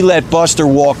 But he let Buster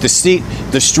walk the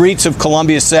streets of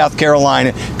Columbia, South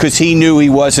Carolina, because he knew he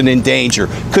wasn't in danger,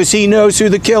 because he knows who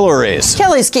the killer is.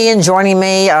 Kelly Skian joining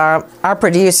me, our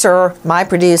producer, my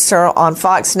producer on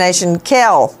Fox Nation.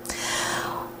 Kel,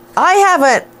 I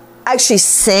haven't actually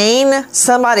seen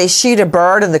somebody shoot a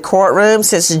bird in the courtroom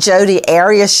since Jodi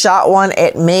Arias shot one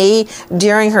at me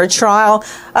during her trial.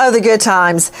 Oh, the good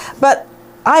times. But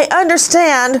I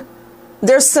understand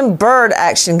there's some bird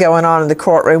action going on in the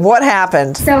courtroom. What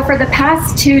happened? So for the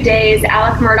past 2 days,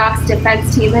 Alec Murdaugh's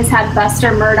defense team has had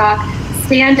Buster Murdaugh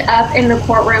stand up in the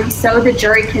courtroom so the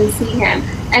jury can see him.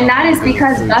 And that is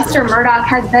because Buster Murdaugh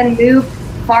has been moved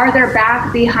farther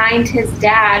back behind his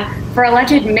dad for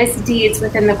alleged misdeeds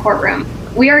within the courtroom.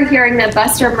 We are hearing that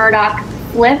Buster Murdaugh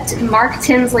flipped Mark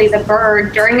Tinsley, the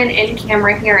bird, during an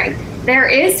in-camera hearing. There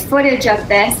is footage of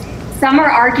this. Some are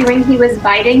arguing he was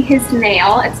biting his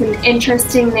nail. It's an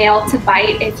interesting nail to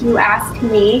bite, if you ask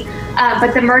me.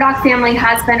 But the Murdaugh family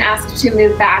has been asked to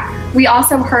move back. We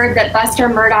also heard that Buster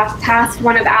Murdaugh passed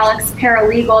one of Alec's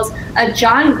paralegals a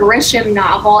John Grisham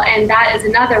novel, and that is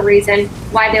another reason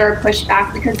why they were pushed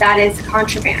back, because that is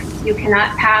contraband. You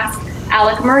cannot pass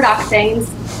Alec Murdaugh things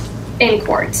in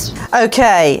court.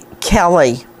 Okay,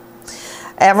 Kelly.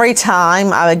 Every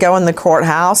time I would go in the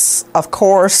courthouse, of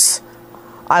course,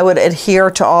 I would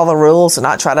adhere to all the rules and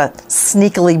not try to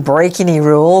sneakily break any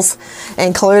rules,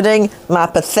 including my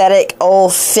pathetic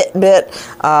old Fitbit,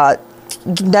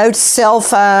 no cell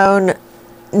phone,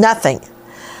 nothing.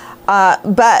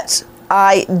 But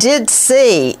I did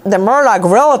see the Murdaugh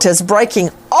relatives breaking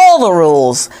all the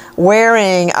rules,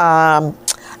 wearing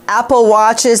Apple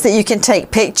Watches that you can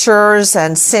take pictures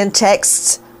and send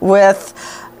texts with,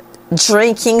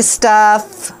 drinking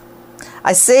stuff.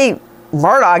 I see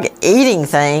Murdaugh eating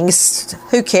things.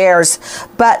 Who cares?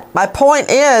 But my point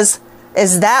is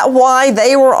that why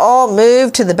they were all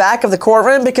moved to the back of the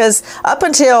courtroom? Because up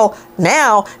until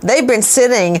now, they've been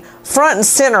sitting front and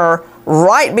center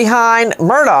right behind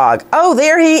Murdaugh. Oh,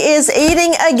 there he is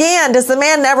eating again. Does the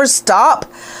man never stop?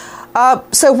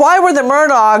 So why were the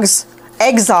Murdaughs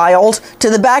exiled to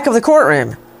the back of the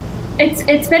courtroom?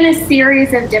 It's been a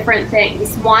series of different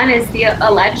things. One is the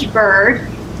alleged bird.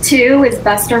 2 is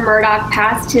Buster Murdaugh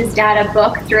passed his dad a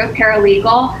book through a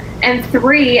paralegal. And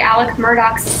 3, Alec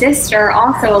Murdaugh's sister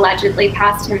also allegedly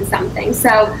passed him something.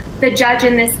 So the judge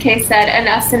in this case said,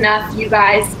 enough's enough, you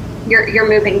guys, you're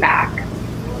moving back.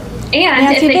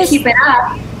 And if they keep it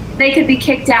up, they could be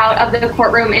kicked out of the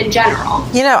courtroom in general.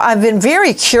 You know, I've been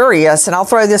very curious, and I'll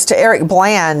throw this to Eric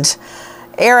Bland.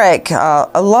 Eric, a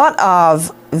lot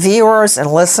of viewers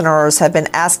and listeners have been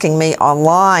asking me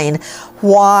online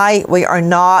why we are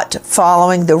not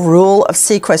following the rule of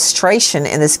sequestration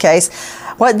in this case.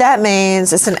 What that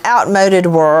means is an outmoded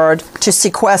word to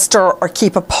sequester or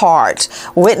keep apart.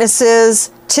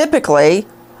 Witnesses typically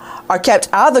are kept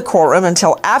out of the courtroom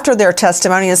until after their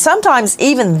testimony, and sometimes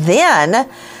even then,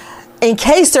 in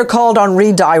case they're called on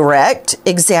redirect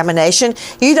examination,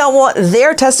 you don't want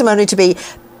their testimony to be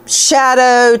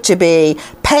shadowed, to be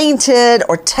painted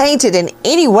or tainted in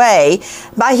any way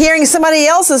by hearing somebody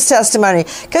else's testimony.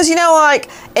 Because, you know, like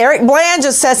Eric Bland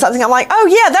just said something, I'm like, oh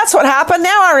yeah, that's what happened,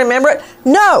 now I remember it.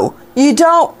 No, you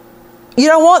don't You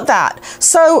don't want that.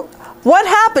 So what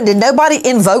happened? Did nobody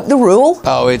invoke the rule?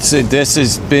 Oh, this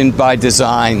has been by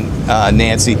design,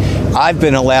 Nancy. I've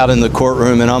been allowed in the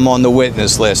courtroom, and I'm on the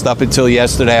witness list. Up until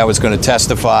yesterday, I was going to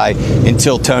testify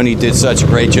until Tony did such a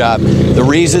great job. The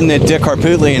reason that Dick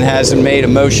Harpootlian hasn't made a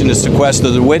motion to sequester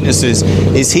the witnesses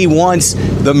is he wants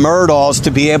the Murdaughs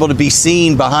to be able to be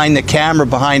seen behind the camera,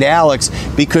 behind Alex,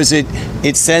 because it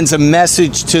sends a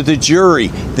message to the jury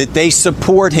that they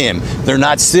support him. They're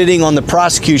not sitting on the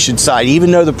prosecution side, even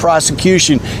though the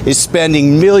prosecution is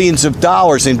spending millions of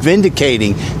dollars in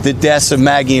vindicating the deaths of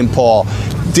Maggie and Paul.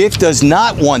 Dick does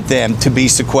not want them to be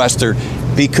sequestered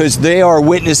because they are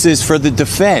witnesses for the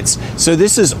defense. So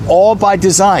this is all by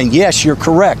design. Yes, you're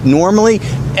correct. Normally,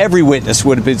 every witness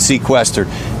would have been sequestered.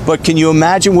 But can you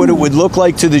imagine what it would look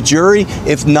like to the jury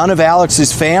if none of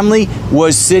Alex's family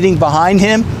was sitting behind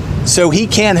him? So he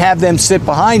can't have them sit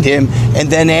behind him and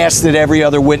then ask that every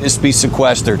other witness be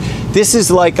sequestered. This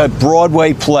is like a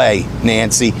Broadway play,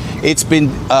 Nancy. It's been,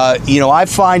 I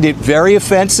find it very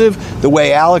offensive the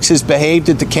way Alex has behaved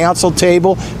at the counsel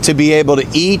table, to be able to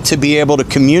eat, to be able to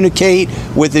communicate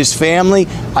with his family.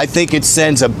 I think it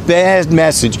sends a bad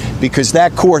message because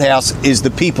that courthouse is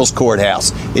the people's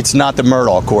courthouse. It's not the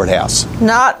Murdaugh courthouse.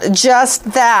 Not just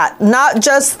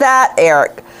that,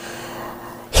 Eric.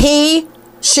 He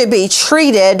should be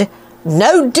treated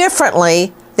no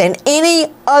differently than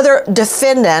any other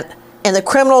defendant in the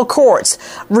criminal courts,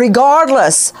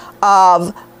 regardless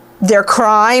of their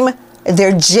crime,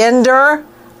 their gender,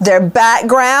 their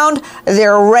background,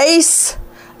 their race.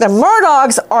 The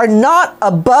Murdaughs are not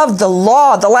above the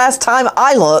law the last time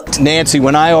I looked. Nancy,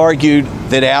 when I argued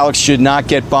that Alex should not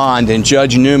get bond and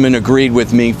Judge Newman agreed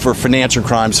with me for financial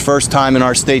crimes, first time in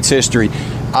our state's history,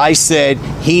 I said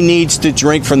he needs to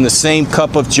drink from the same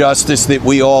cup of justice that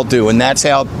we all do, and that's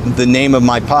how the name of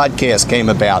my podcast came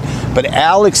about. But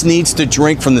Alex needs to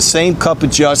drink from the same cup of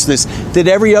justice that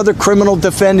every other criminal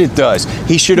defendant does.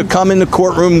 He should have come in the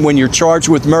courtroom when you're charged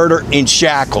with murder in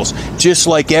shackles, just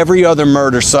like every other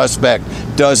murder suspect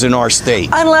does in our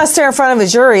state. Unless they're in front of a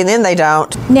jury, and then they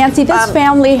don't. Nancy, this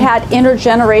family had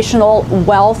intergenerational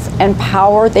wealth and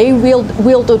power. They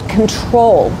wielded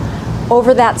control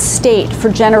over that state for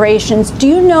generations. Do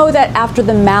you know that after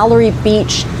the Mallory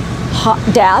Beach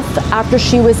death, after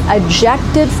she was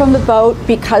ejected from the boat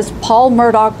because Paul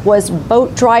Murdaugh was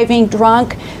boat driving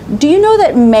drunk, do you know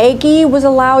that Maggie was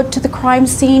allowed to the crime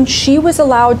scene? She was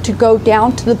allowed to go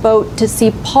down to the boat to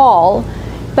see Paul,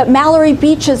 but Mallory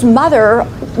Beach's mother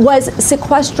was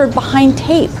sequestered behind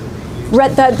tape,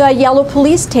 read the yellow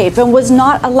police tape, and was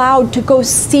not allowed to go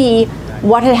see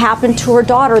what had happened to her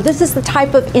daughter. This is the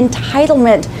type of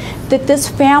entitlement that this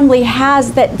family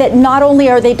has, that not only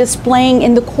are they displaying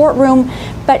in the courtroom,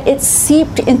 but it's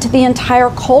seeped into the entire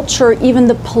culture. Even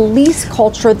the police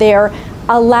culture there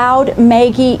allowed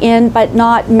Maggie in, but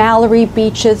not Mallory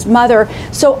Beach's mother.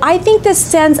 So I think this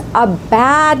sends a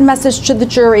bad message to the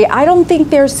jury. I don't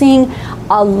think they're seeing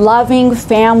a loving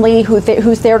family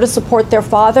who's there to support their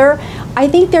father. I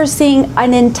think they're seeing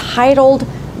an entitled,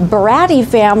 bratty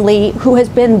family who has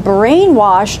been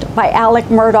brainwashed by Alec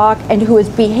Murdaugh and who is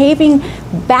behaving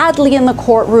badly in the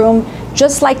courtroom,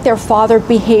 just like their father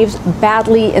behaves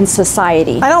badly in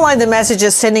society. I don't like the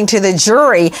messages sending to the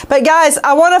jury, but guys,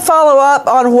 I want to follow up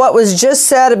on what was just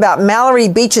said about Mallory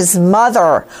Beach's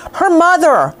mother. Her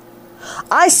mother.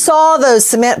 I saw those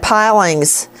cement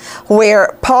pilings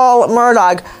where Paul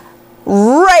Murdaugh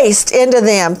raced into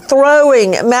them,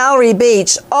 throwing Mallory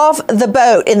Beach off the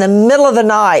boat in the middle of the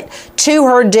night to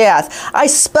her death. I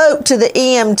spoke to the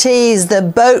EMTs, the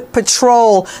boat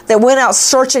patrol that went out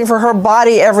searching for her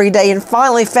body every day and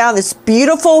finally found this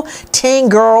beautiful teen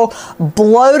girl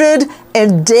bloated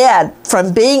and dead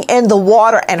from being in the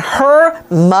water, and her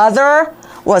mother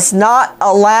was not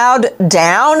allowed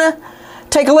down.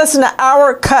 Take a listen to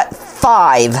our cut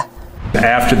 5.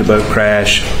 After the boat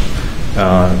crash,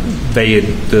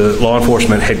 the law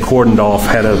enforcement had cordoned off,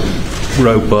 had a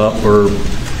rope up or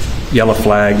yellow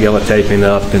flag, yellow taping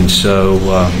up, and so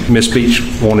Miss Beach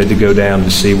wanted to go down to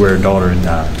see where her daughter had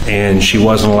died, and she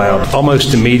wasn't allowed.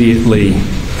 Almost immediately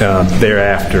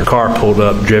thereafter, a car pulled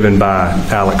up, driven by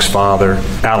Alec's father.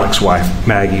 Alec's wife,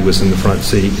 Maggie, was in the front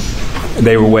seat.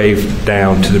 They were waved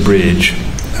down to the bridge,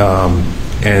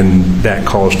 and that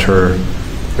caused her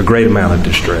a great amount of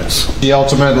distress. She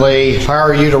ultimately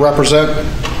hired you to represent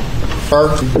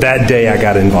her? That day I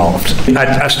got involved.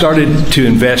 I started to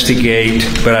investigate,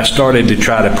 but I started to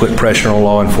try to put pressure on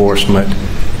law enforcement,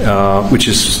 which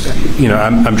is,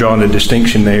 I'm drawing a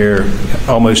distinction there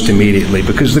almost immediately,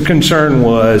 because the concern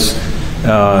was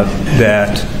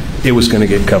that it was going to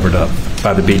get covered up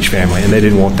by the Beach family, and they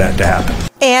didn't want that to happen.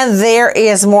 And there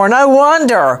is more. No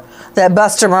wonder that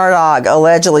Buster Murdaugh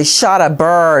allegedly shot a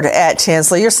bird at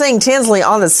Tinsley. You're seeing Tinsley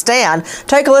on the stand.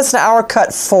 Take a listen to our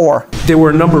cut 4. There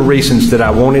were a number of reasons that I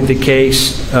wanted the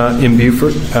case in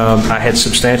Beaufort. I had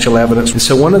substantial evidence. And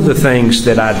so one of the things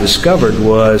that I discovered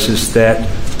is that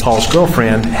Paul's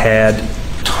girlfriend had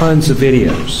tons of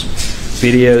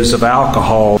videos of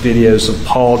alcohol, videos of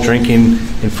Paul drinking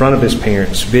in front of his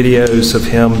parents, videos of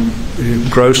him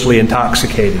grossly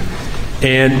intoxicated.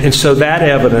 And so that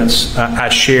evidence I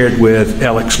shared with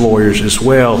Alec's lawyers as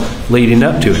well leading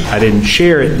up to it. I didn't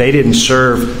share it. They didn't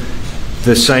serve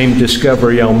the same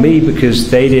discovery on me because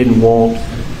they didn't want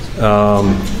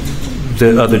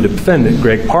the other defendant,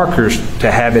 Greg Parkhurst,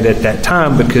 to have it at that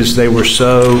time because they were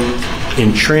so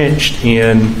entrenched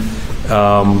in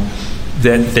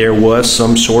that there was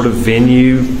some sort of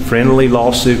venue-friendly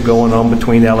lawsuit going on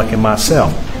between Alec and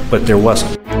myself, but there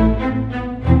wasn't.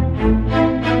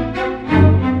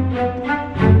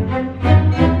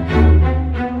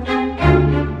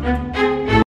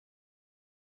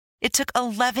 It took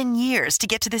 11 years to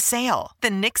get to this sale. The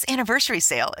Knix Anniversary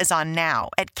Sale is on now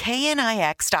at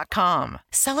KNIX.com.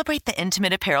 Celebrate the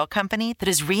intimate apparel company that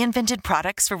has reinvented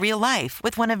products for real life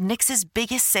with one of Knix's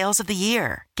biggest sales of the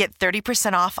year. Get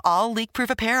 30% off all leak-proof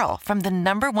apparel from the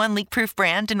 #1 leak-proof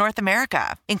brand in North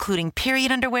America, including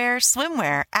period underwear,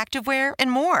 swimwear, activewear,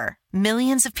 and more.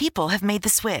 Millions of people have made the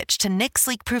switch to Knix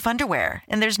leak-proof underwear,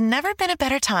 and there's never been a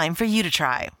better time for you to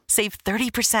try. Save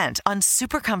 30% on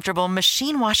super comfortable,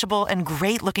 machine-washable, and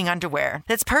great-looking underwear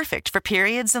that's perfect for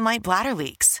periods and light bladder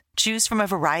leaks. Choose from a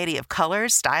variety of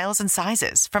colors, styles, and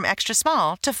sizes, from extra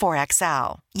small to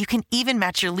 4XL. You can even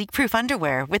match your leak-proof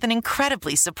underwear with an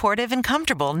incredibly supportive and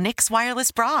comfortable Knix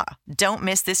wireless bra. Don't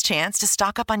miss this chance to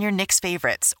stock up on your Knix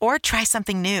favorites or try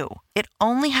something new. It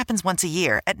only happens once a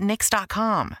year at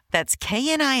Knix.com. That's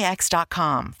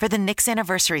KNIX.com for the Knix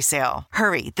Anniversary Sale.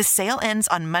 Hurry, the sale ends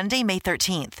on Monday, May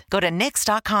 13th. Go to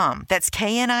Knix.com. That's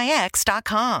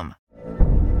KNIX.com.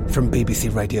 From BBC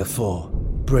Radio 4,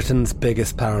 Britain's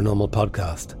biggest paranormal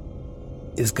podcast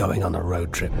is going on a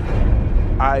road trip.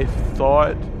 I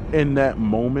thought in that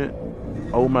moment,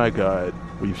 oh my God,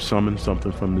 we've summoned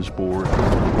something from this board.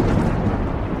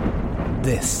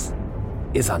 This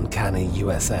is Uncanny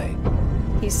USA.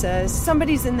 He says,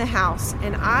 somebody's in the house,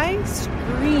 and I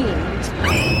screamed.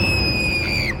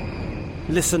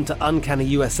 Listen to Uncanny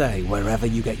USA wherever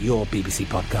you get your BBC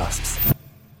podcasts,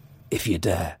 if you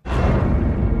dare.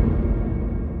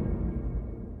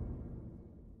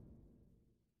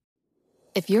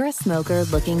 If you're a smoker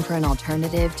looking for an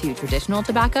alternative to traditional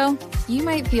tobacco, you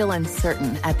might feel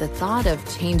uncertain at the thought of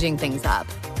changing things up.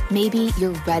 Maybe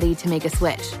you're ready to make a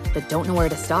switch, but don't know where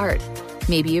to start.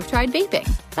 Maybe you've tried vaping,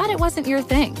 thought it wasn't your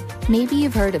thing. Maybe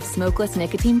you've heard of smokeless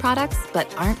nicotine products,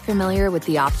 but aren't familiar with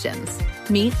the options.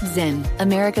 Meet Zyn,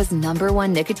 America's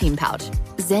 #1 nicotine pouch.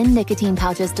 Zyn nicotine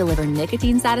pouches deliver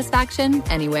nicotine satisfaction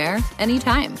anywhere,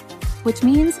 anytime. Which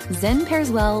means Zyn pairs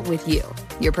well with you,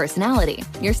 your personality,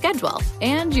 your schedule,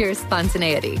 and your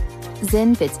spontaneity.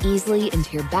 Zyn fits easily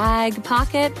into your bag,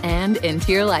 pocket, and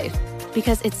into your life.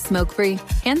 Because it's smoke-free,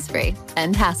 hands-free,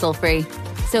 and hassle-free.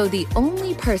 So the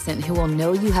only person who will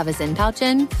know you have a Zyn pouch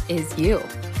in is you.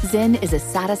 Zyn is a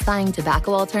satisfying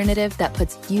tobacco alternative that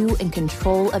puts you in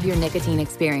control of your nicotine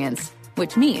experience,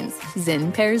 which means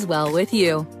Zyn pairs well with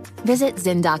you. Visit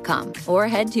Zyn.com or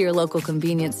head to your local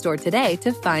convenience store today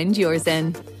to find your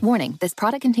Zyn. Warning, this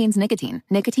product contains nicotine.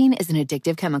 Nicotine is an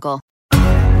addictive chemical.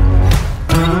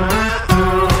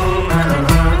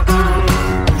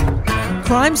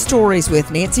 Crime Stories with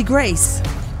Nancy Grace.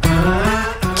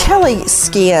 Kelly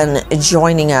Skien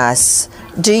joining us.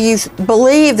 Do you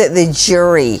believe that the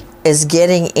jury is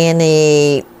getting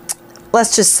any,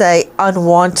 let's just say,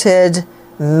 unwanted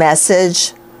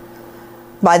message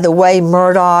by the way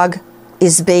Murdaugh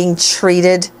is being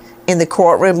treated in the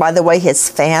courtroom, by the way his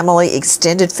family,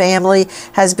 extended family,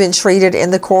 has been treated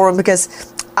in the courtroom? Because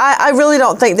I really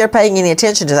don't think they're paying any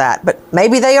attention to that, but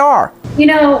maybe they are. You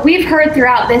know, we've heard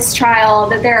throughout this trial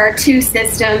that there are two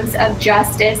systems of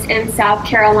justice in South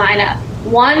Carolina.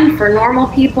 One for normal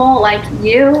people like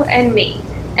you and me,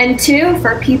 and two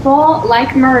for people like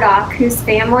Murdaugh, whose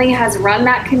family has run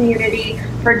that community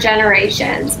for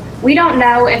generations. We don't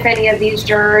know if any of these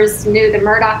jurors knew the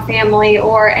Murdaugh family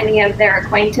or any of their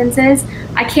acquaintances.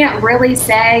 I can't really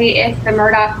say if the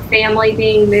Murdaugh family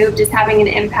being moved is having an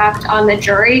impact on the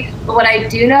jury, but what I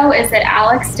do know is that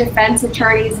Alec's defense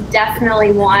attorneys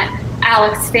definitely want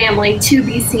Alec's family to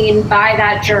be seen by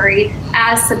that jury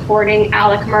as supporting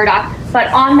Alec Murdaugh. But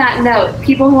on that note,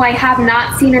 people who I have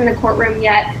not seen in the courtroom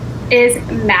yet, is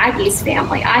Maggie's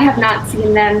family. I have not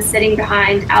seen them sitting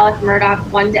behind Alec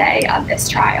Murdaugh one day of this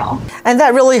trial. And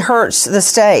that really hurts the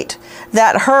state.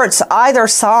 That hurts either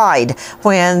side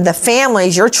when the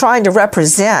families you're trying to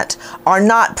represent are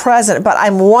not present. But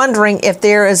I'm wondering if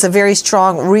there is a very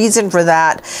strong reason for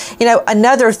that. You know,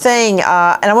 another thing,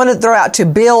 and I want to throw out to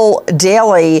Bill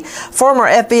Daly, former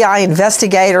FBI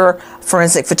investigator,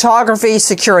 forensic photography,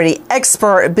 security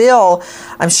expert. Bill,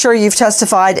 I'm sure you've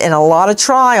testified in a lot of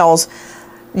trials.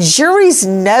 Juries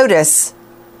notice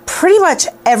pretty much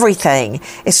everything.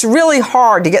 It's really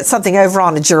hard to get something over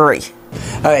on a jury.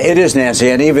 It is, Nancy,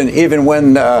 and even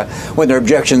when there are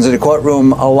objections in the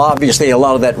courtroom, obviously a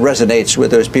lot of that resonates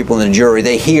with those people in the jury.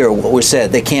 They hear what was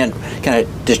said. They can't kind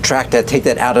of distract that, take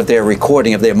that out of their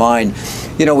recording of their mind.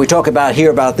 You know, we talk about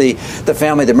here about the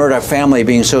family, the Murdaugh family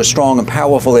being so strong and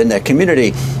powerful in that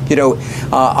community. You know,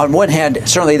 on one hand,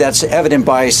 certainly that's evident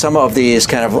by some of these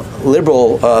kind of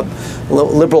liberal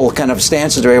kind of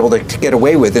stances they're able to get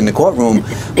away with in the courtroom.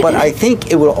 But I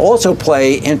think it will also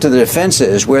play into the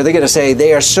defenses where they're going to say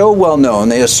they are so well known,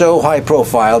 they are so high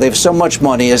profile, they have so much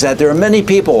money, is that there are many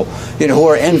people, you know, who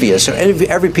are envious. So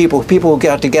every people who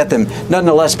got to get them,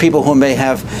 nonetheless, people whom they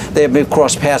have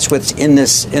crossed paths with in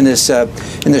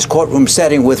this courtroom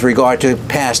setting with regard to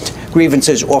past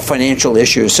grievances or financial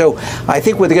issues. So I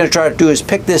think what they're going to try to do is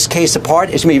pick this case apart.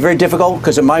 It's going to be very difficult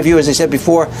because, in my view, as I said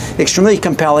before, extremely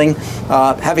compelling.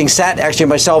 Having sat actually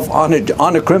myself on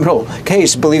a criminal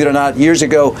case, believe it or not, years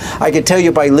ago, I can tell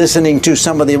you by listening to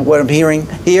some of what I'm hearing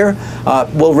here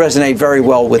will resonate very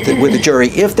well with the jury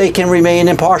if they can remain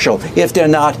impartial, if they're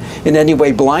not in any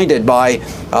way blinded by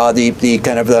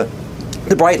the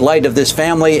bright light of this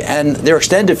family and their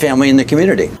extended family in the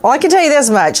community. Well, I can tell you this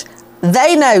much.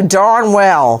 They know darn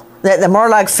well that the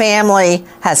Murdaugh family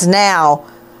has now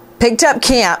picked up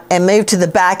camp and moved to the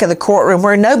back of the courtroom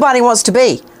where nobody wants to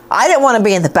be. I didn't want to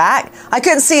be in the back. I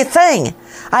couldn't see a thing.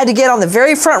 I had to get on the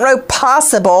very front row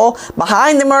possible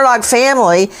behind the Murdaugh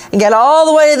family and get all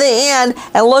the way to the end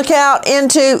and look out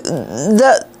into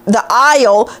the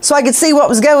aisle so I could see what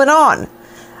was going on.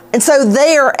 And so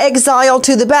they are exiled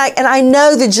to the back. And I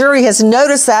know the jury has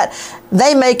noticed that.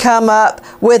 They may come up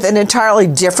with an entirely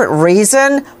different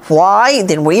reason why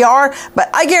than we are. But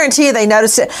I guarantee you they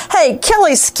noticed it. Hey,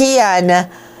 Kelly Skian,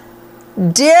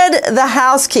 did the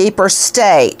housekeeper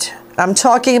state, I'm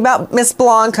talking about Miss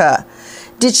Blanca,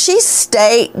 did she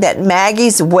state that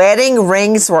Maggie's wedding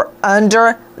rings were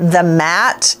under the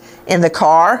mat in the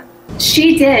car?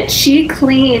 She did. She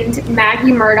cleaned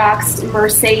Maggie Murdaugh's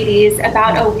Mercedes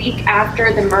about a week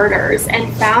after the murders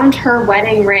and found her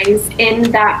wedding rings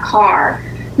in that car.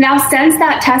 Now, since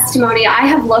that testimony, I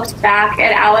have looked back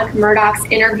at Alec Murdaugh's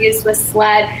interviews with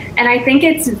SLED, and I think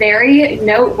it's very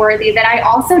noteworthy that I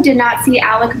also did not see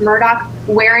Alec Murdaugh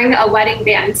wearing a wedding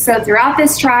band. So throughout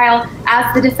this trial,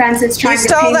 as the defense is trying to paint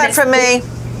You stole that from me.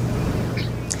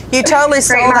 You totally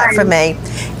stole that from me.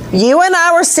 You and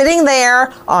I were sitting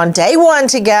there on day one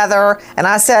together, and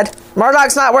I said,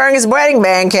 Murdaugh's not wearing his wedding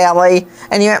band, Kelly.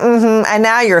 And you went, and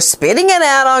now you're spitting it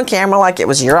out on camera like it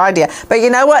was your idea. But you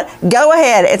know what? Go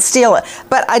ahead and steal it.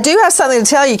 But I do have something to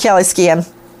tell you, Kelly Skian.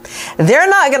 They're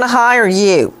not going to hire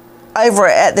you over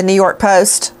at the New York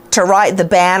Post to write the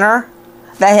banner,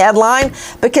 the headline,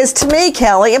 because to me,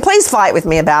 Kelly, and please fight with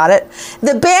me about it,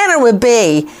 the banner would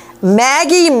be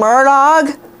Maggie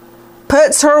Murdaugh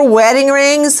puts her wedding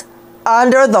rings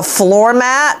under the floor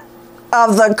mat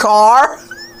of the car.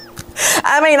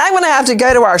 I mean, I'm going to have to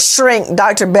go to our shrink,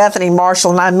 Dr. Bethany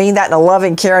Marshall, and I mean that in a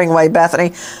loving, caring way,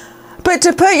 Bethany. But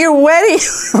to put your wedding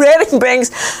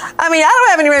rings, I mean, I don't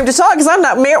have any room to talk because I'm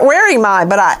not wearing mine,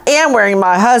 but I am wearing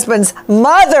my husband's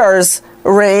mother's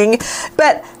ring.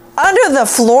 But under the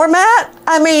floor mat,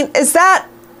 I mean,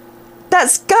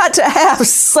 that's got to have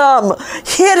some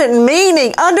hidden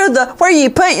meaning under where you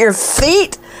put your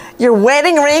feet, your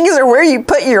wedding rings, or where you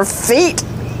put your feet.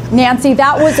 Nancy,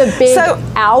 that was a big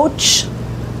ouch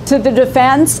to the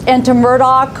defense and to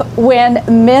Murdaugh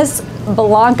when Miss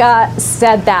Blanca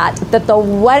said that the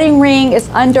wedding ring is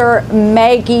under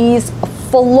Maggie's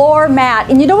floor mat.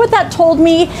 And you know what that told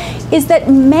me? Is that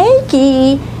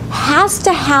Maggie has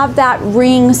to have that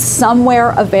ring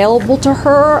somewhere available to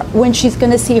her when she's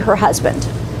going to see her husband.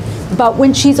 But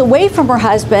when she's away from her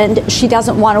husband, she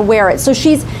doesn't want to wear it. So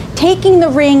she's taking the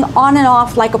ring on and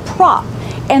off like a prop.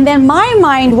 And then my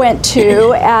mind went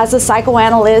to, as a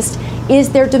psychoanalyst,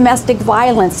 is there domestic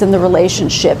violence in the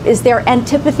relationship? Is there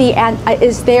antipathy? And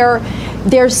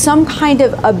there's some kind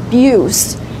of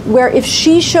abuse where if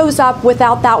she shows up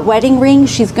without that wedding ring,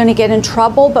 she's going to get in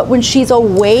trouble. But when she's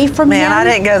away from him, I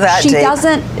didn't go that she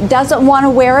deep. doesn't want to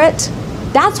wear it.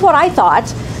 That's what I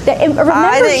thought. Remember,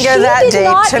 I didn't go that did deep.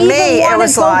 Not To even me, it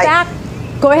was go like. Back.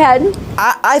 Go ahead.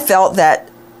 I felt that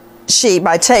she,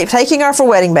 by taking her for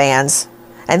wedding bands,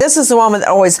 and this is the woman that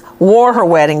always wore her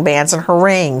wedding bands and her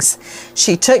rings.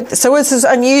 So this is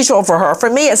unusual for her. For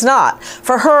me, it's not.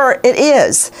 For her, it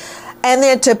is. And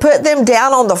then to put them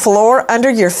down on the floor under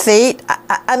your feet,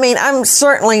 I mean, I'm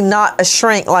certainly not a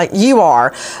shrink like you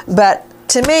are, but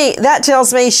to me, that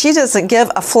tells me she doesn't give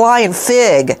a flying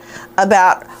fig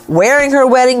about wearing her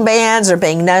wedding bands or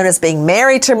being known as being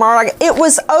married to Murdaugh. It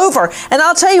was over. And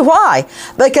I'll tell you why.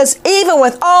 Because even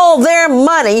with all their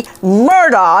money,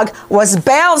 Murdaugh was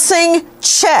bouncing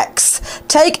checks.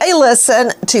 Take a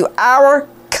listen to our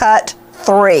cut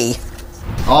 3.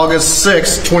 August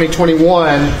 6,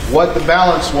 2021, what the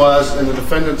balance was in the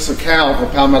defendant's account for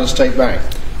Palmetto State Bank.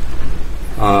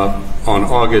 On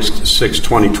August 6,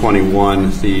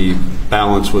 2021, the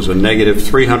balance was a negative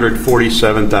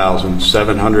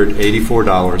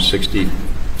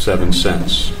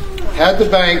 $347,784.67. Had the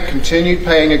bank continued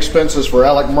paying expenses for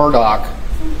Alec Murdaugh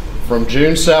from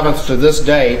June 7th to this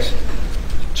date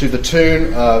to the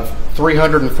tune of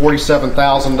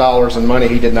 $347,000 in money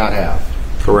he did not have?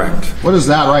 Correct. What is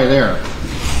that right there?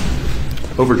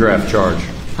 Overdraft charge.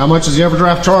 How much is the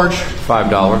overdraft charge?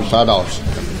 $5. $5.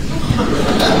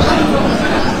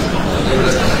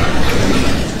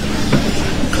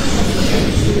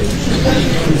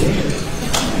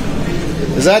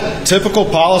 Is that typical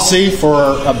policy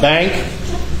for a bank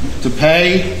to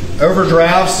pay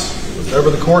overdrafts over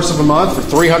the course of a month for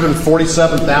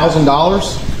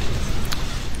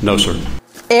 $347,000? No, sir.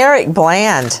 Eric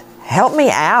Bland, help me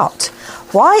out.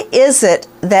 Why is it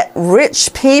that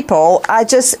rich people,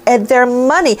 their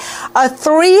money, a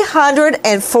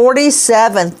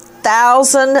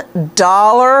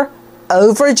 $347,000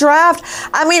 overdraft?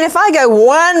 I mean, if I go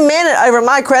 1 minute over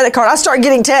my credit card, I start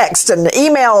getting texts and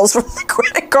emails from the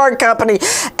credit card company.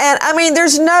 And I mean,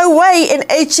 there's no way in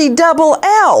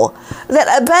HELL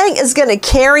that a bank is going to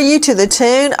carry you to the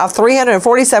tune of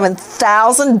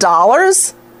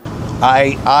 $347,000.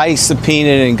 I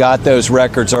subpoenaed and got those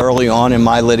records early on in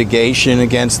my litigation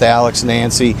against Alex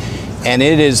Nancy, and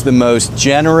it is the most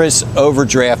generous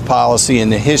overdraft policy in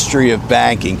the history of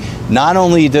banking. Not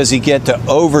only does he get to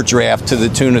overdraft to the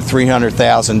tune of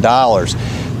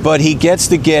 $300,000, but he gets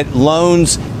to get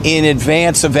loans in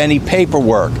advance of any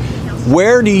paperwork.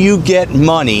 Where do you get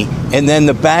money and then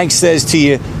the bank says to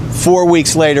you 4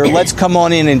 weeks later, let's come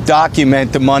on in and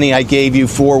document the money I gave you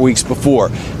 4 weeks before?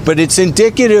 But it's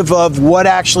indicative of what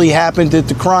actually happened at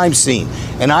the crime scene.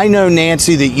 And I know,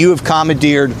 Nancy, that you have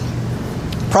commandeered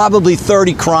probably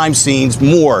 30 crime scenes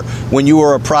more when you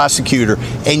were a prosecutor,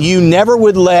 and you never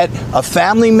would let a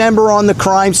family member on the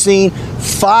crime scene,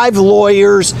 5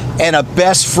 lawyers, and a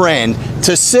best friend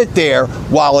to sit there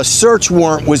while a search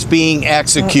warrant was being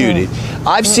executed.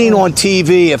 I've seen on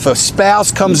TV, if a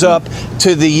spouse comes up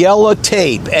to the yellow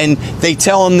tape and they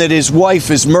tell him that his wife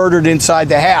is murdered inside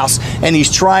the house and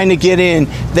he's trying to get in,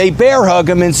 they bear hug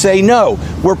him and say, no,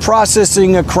 we're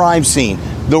processing a crime scene.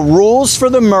 The rules for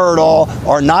the Murdaugh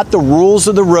are not the rules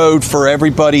of the road for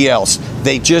everybody else.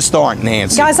 They just aren't,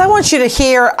 Nancy. Guys, I want you to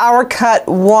hear our cut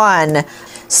 1.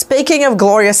 Speaking of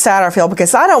Gloria Satterfield,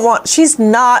 because she's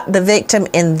not the victim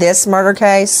in this murder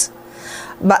case,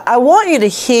 but I want you to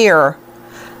hear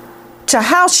to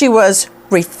how she was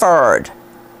referred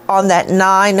on that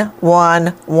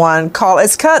 911 call.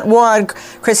 It's cut 1,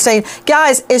 Christine.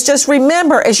 Guys, it's just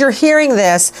remember, as you're hearing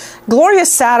this, Gloria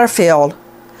Satterfield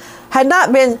had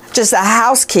not been just a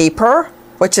housekeeper,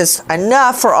 which is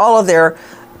enough for all of their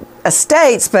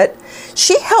estates, but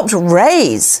she helped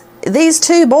raise these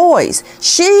 2 boys.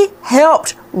 She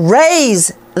helped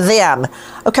raise them.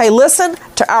 Okay, listen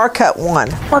to our cut 1.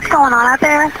 What's going on out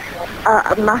there?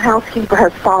 My housekeeper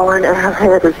has fallen and her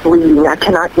head is bleeding. I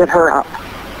cannot get her up.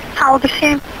 How old is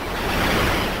she?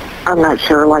 I'm not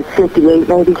sure, like 58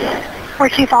 maybe.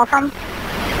 Where'd she fall from?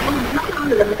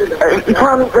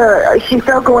 She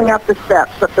fell going up the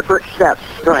steps, up the brick steps.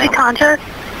 Is she conscious?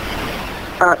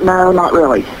 No, not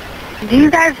really. Do you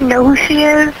guys know who she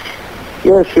is?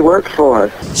 Yeah, she works for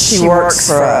us. She works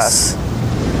for us.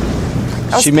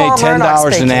 She made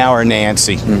 $10 an hour,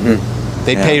 Nancy.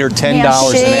 They paid her $10 an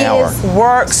hour. She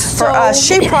works for us.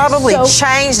 She probably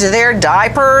changed their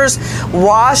diapers,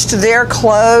 washed their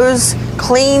clothes,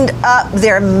 cleaned up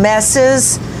their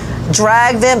messes,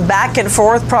 dragged them back and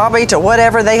forth probably to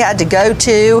whatever they had to go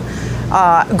to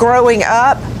growing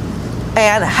up.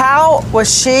 And how was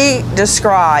she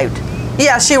described?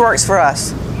 Yeah, she works for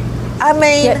us. I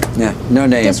mean, no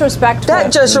name. Disrespectful.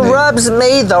 That just rubs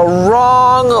me the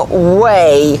wrong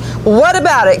way. What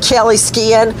about it, Kelly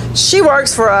Skin? She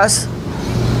works for us.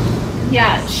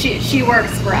 Yeah, she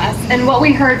works for us. And what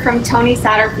we heard from Tony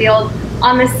Satterfield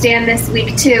on the stand this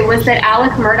week, too, was that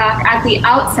Alec Murdaugh, at the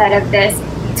outset of this,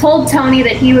 told Tony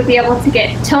that he would be able to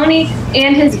get Tony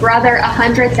and his brother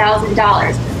 $100,000.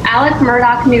 Alec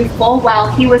Murdaugh knew full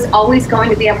well he was always going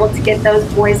to be able to get those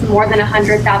boys more than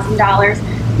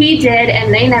 $100,000. He did,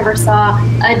 and they never saw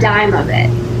a dime of it.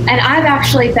 And I've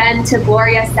actually been to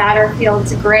Gloria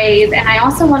Satterfield's grave, and I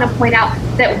also want to point out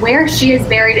that where she is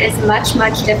buried is much,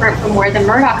 much different from where the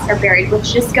Murdaughs are buried,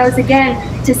 which just goes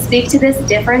again to speak to this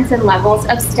difference in levels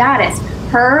of status.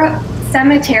 Her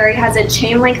cemetery has a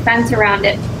chain link fence around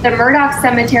it. The Murdaugh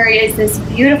Cemetery is this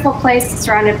beautiful place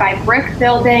surrounded by brick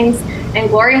buildings, and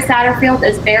Gloria Satterfield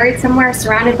is buried somewhere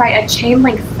surrounded by a chain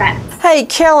link fence. Hey,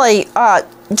 Kelly,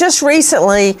 just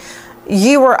recently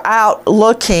you were out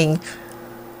looking,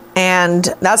 and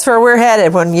that's where we're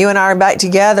headed when you and I are back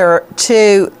together,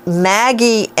 to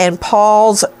Maggie and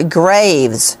Paul's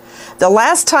graves. The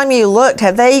last time you looked,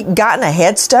 have they gotten a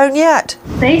headstone yet?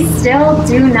 They still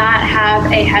do not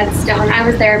have a headstone. I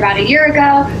was there about a year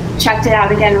ago, checked it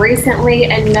out again recently,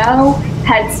 and no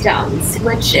headstones,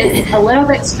 which is a little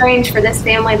bit strange for this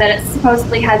family that it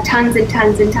supposedly had tons and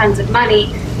tons and tons of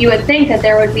money. You would think that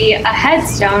there would be a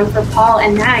headstone for Paul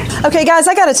and Maggie. Okay, guys,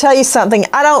 I got to tell you something.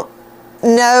 I don't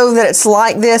know that it's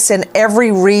like this in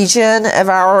every region of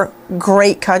our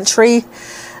great country,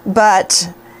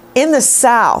 but in the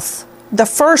South, the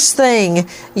first thing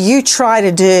you try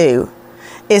to do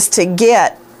is to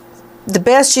get, the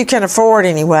best you can afford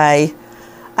anyway,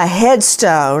 a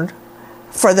headstone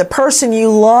for the person you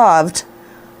loved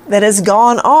that has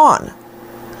gone on.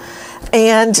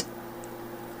 And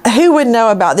who would know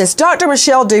about this? Dr.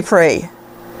 Michelle Dupree.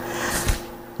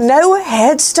 No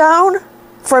headstone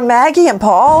for Maggie and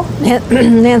Paul?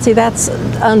 Nancy, that's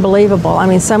unbelievable. I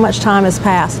mean, so much time has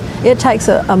passed. It takes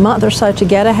a month or so to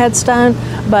get a headstone,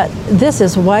 but this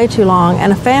is way too long.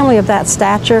 And a family of that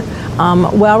stature,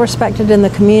 well respected in the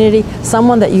community,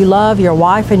 someone that you love, your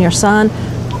wife and your son,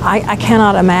 I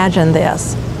cannot imagine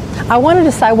this. I wanted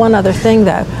to say one other thing,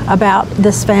 though, about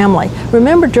this family.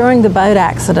 Remember during the boat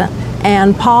accident,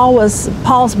 and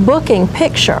Paul's booking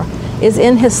picture is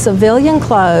in his civilian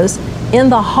clothes in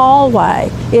the hallway.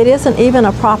 It isn't even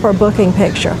a proper booking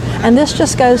picture. And this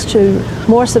just goes to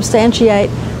more substantiate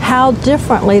how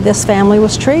differently this family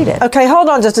was treated. Okay, hold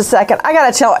on just a second. I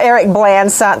got to tell Eric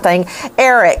Bland something.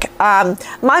 Eric,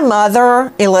 my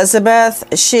mother,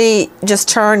 Elizabeth, she just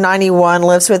turned 91,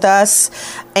 lives with us,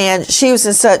 and she was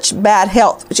in such bad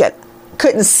health, she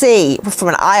couldn't see from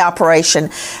an eye operation.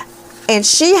 And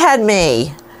she had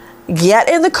me get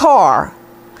in the car,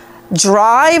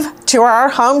 drive to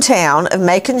our hometown of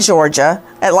Macon, Georgia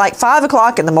at like 5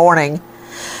 o'clock in the morning,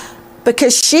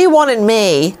 because she wanted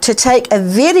me to take a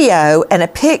video and a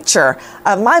picture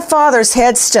of my father's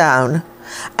headstone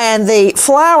and the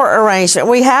flower arrangement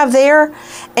we have there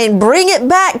and bring it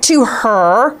back to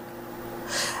her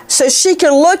so she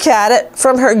could look at it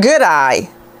from her good eye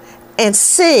and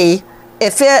see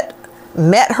if it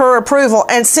met her approval.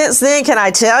 And since then, can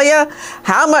I tell you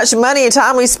how much money and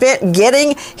time we spent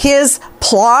getting his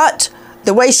plot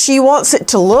the way she wants it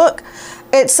to look?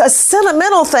 It's a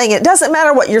sentimental thing. It doesn't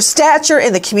matter what your stature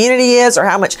in the community is or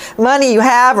how much money you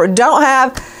have or don't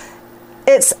have.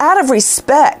 It's out of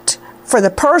respect for the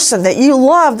person that you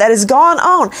love that has gone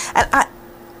on. And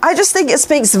I just think it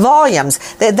speaks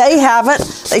volumes that they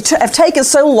have taken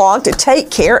so long to take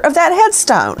care of that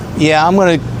headstone. Yeah, I'm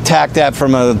going to attack that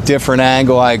from a different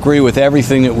angle. I agree with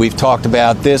everything that we've talked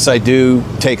about. This I do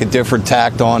take a different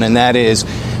tact on, and that is,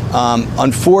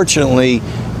 unfortunately,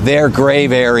 their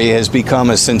grave area has become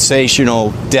a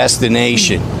sensational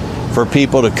destination for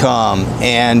people to come.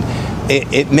 And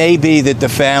it may be that the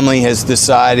family has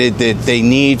decided that they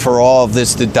need for all of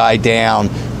this to die down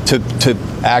to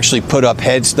actually put up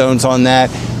headstones on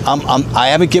that. I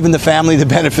haven't given the family the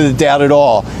benefit of the doubt at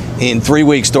all in 3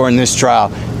 weeks during this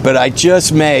trial, but I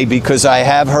just may, because I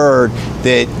have heard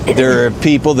that there are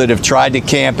people that have tried to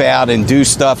camp out and do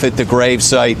stuff at the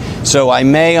gravesite, so I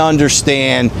may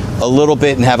understand a little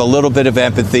bit and have a little bit of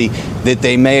empathy that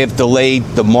they may have delayed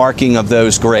the marking of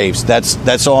those graves.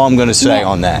 That's all I'm going to say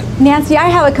on that. Nancy, I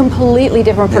have a completely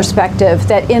different perspective,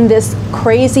 that in this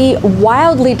crazy,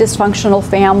 wildly dysfunctional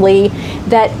family,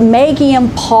 that Maggie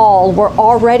and Paul were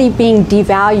already being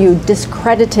devalued,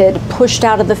 discredited, pushed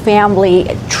out of the family,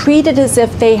 treated as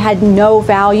if they had no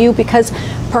value, because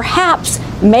perhaps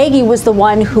Maggie was the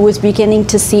one who was beginning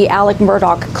to see Alec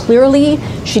Murdaugh clearly.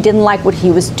 She didn't like what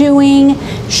he was doing.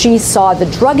 She saw the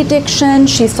drug addiction.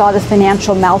 She saw the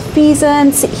financial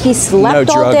malfeasance. He slept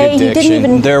all day. Addiction. He didn't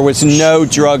even... There was no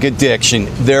drug addiction.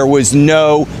 There was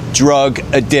no drug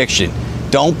addiction.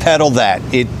 Don't peddle that.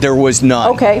 There was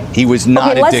none. Okay. He was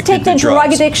not addicted to drugs. Let's take the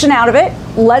drug addiction out of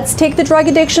it. Let's take the drug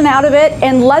addiction out of it.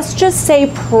 And let's just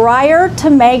say prior to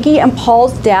Maggie and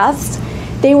Paul's deaths,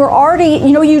 they were already,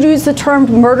 you use the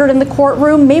term murdered in the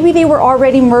courtroom. Maybe they were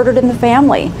already murdered in the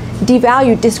family,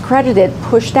 devalued, discredited,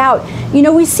 pushed out.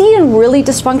 We see in really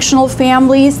dysfunctional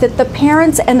families that the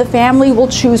parents and the family will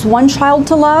choose one child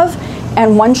to love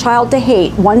and one child to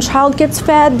hate. One child gets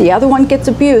fed, the other one gets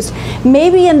abused.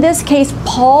 Maybe in this case,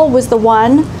 Paul was the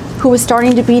one who was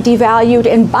starting to be devalued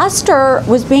and Buster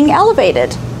was being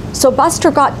elevated. So Buster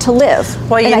got to live.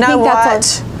 Well, you know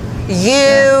what?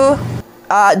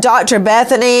 Dr.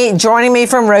 Bethany, joining me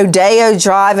from Rodeo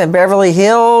Drive in Beverly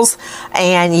Hills,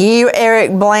 and you,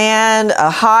 Eric Bland, a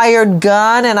hired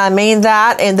gun, and I mean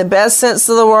that in the best sense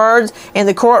of the word, in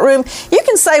the courtroom. You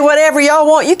can say whatever y'all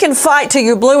want. You can fight till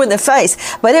you're blue in the face,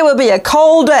 but it would be a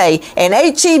cold day in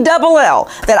HELL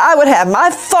that I would have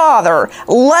my father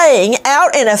laying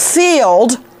out in a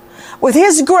field with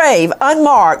his grave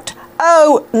unmarked.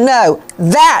 Oh, no,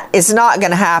 that is not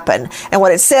going to happen. And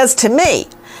what it says to me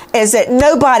is that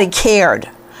nobody cared.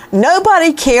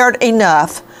 Nobody cared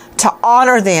enough to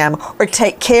honor them or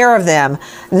take care of them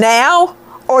now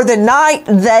or the night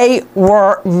they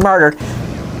were murdered.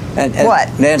 And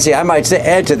what? Nancy, I might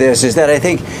add to this is that I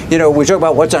think, we talk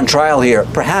about what's on trial here.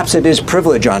 Perhaps it is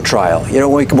privilege on trial.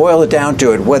 When we can boil it down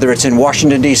to it, whether it's in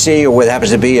Washington, D.C. or what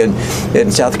happens to be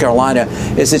in South Carolina,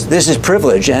 this is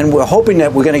privilege. And we're hoping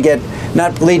that we're going to get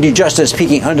not Lady Justice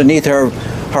peeking underneath her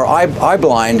eye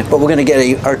blind, but we're going to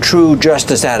get a true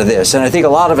justice out of this. And I think a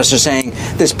lot of us are saying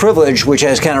this privilege, which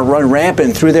has kind of run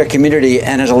rampant through their community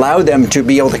and has allowed them to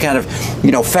be able to kind of,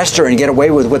 fester and get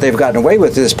away with what they've gotten away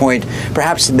with to this point,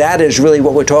 perhaps that is really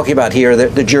what we're talking about here,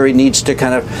 that the jury needs to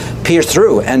kind of pierce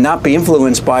through and not be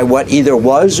influenced by what either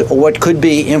was or what could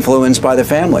be influenced by the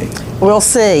family. We'll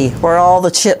see where all the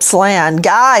chips land.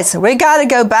 Guys, we got to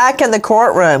go back in the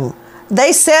courtroom.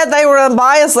 They said they were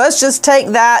unbiased. Let's just take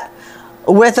that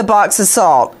with a box of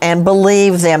salt and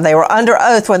believe them. They were under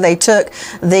oath when they took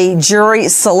the jury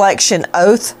selection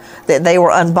oath that they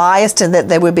were unbiased and that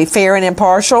they would be fair and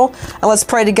impartial. And let's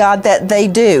pray to God that they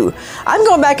do. I'm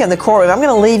going back in the courtroom. I'm going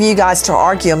to leave you guys to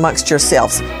argue amongst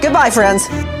yourselves. Goodbye, friends.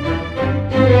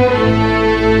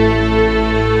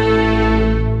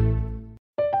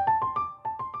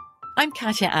 I'm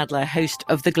Katya Adler, host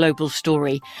of The Global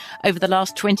Story. Over the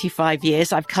last 25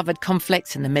 years, I've covered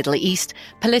conflicts in the Middle East,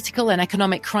 political and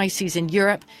economic crises in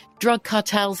Europe, drug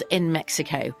cartels in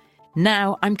Mexico.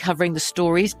 Now I'm covering the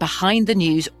stories behind the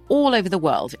news all over the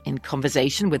world in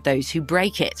conversation with those who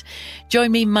break it.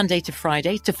 Join me Monday to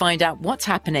Friday to find out what's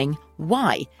happening,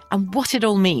 why, and what it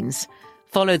all means.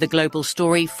 Follow The Global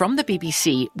Story from the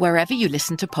BBC wherever you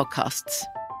listen to podcasts.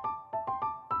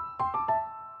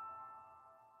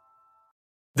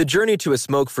 The journey to a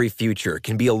smoke-free future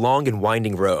can be a long and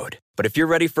winding road. But if you're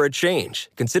ready for a change,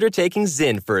 consider taking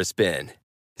Zyn for a spin.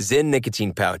 Zyn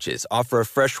nicotine pouches offer a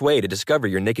fresh way to discover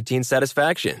your nicotine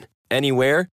satisfaction.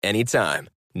 Anywhere, anytime.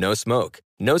 No smoke,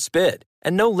 no spit,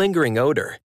 and no lingering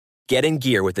odor. Get in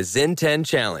gear with the Zyn 10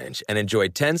 Challenge and enjoy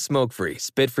 10 smoke-free,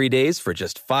 spit-free days for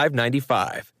just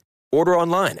 $5.95. Order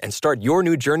online and start your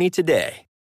new journey today.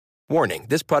 Warning,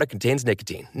 this product contains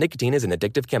nicotine. Nicotine is an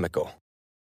addictive chemical.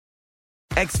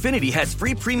 Xfinity has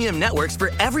free premium networks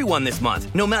for everyone this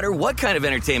month, no matter what kind of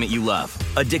entertainment you love.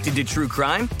 Addicted to true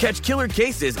crime? Catch killer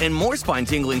cases and more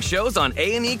spine-tingling shows on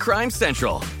A&E Crime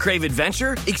Central. Crave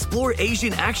adventure? Explore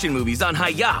Asian action movies on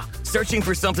Hi-Ya. Searching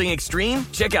for something extreme?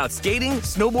 Check out skating,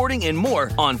 snowboarding, and more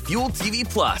on Fuel TV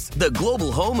Plus, the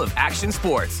global home of action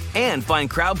sports. And find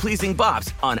crowd-pleasing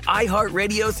bops on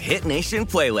iHeartRadio's Hit Nation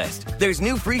playlist. There's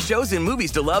new free shows and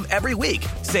movies to love every week.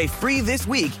 Say free this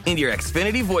week in your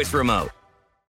Xfinity voice remote.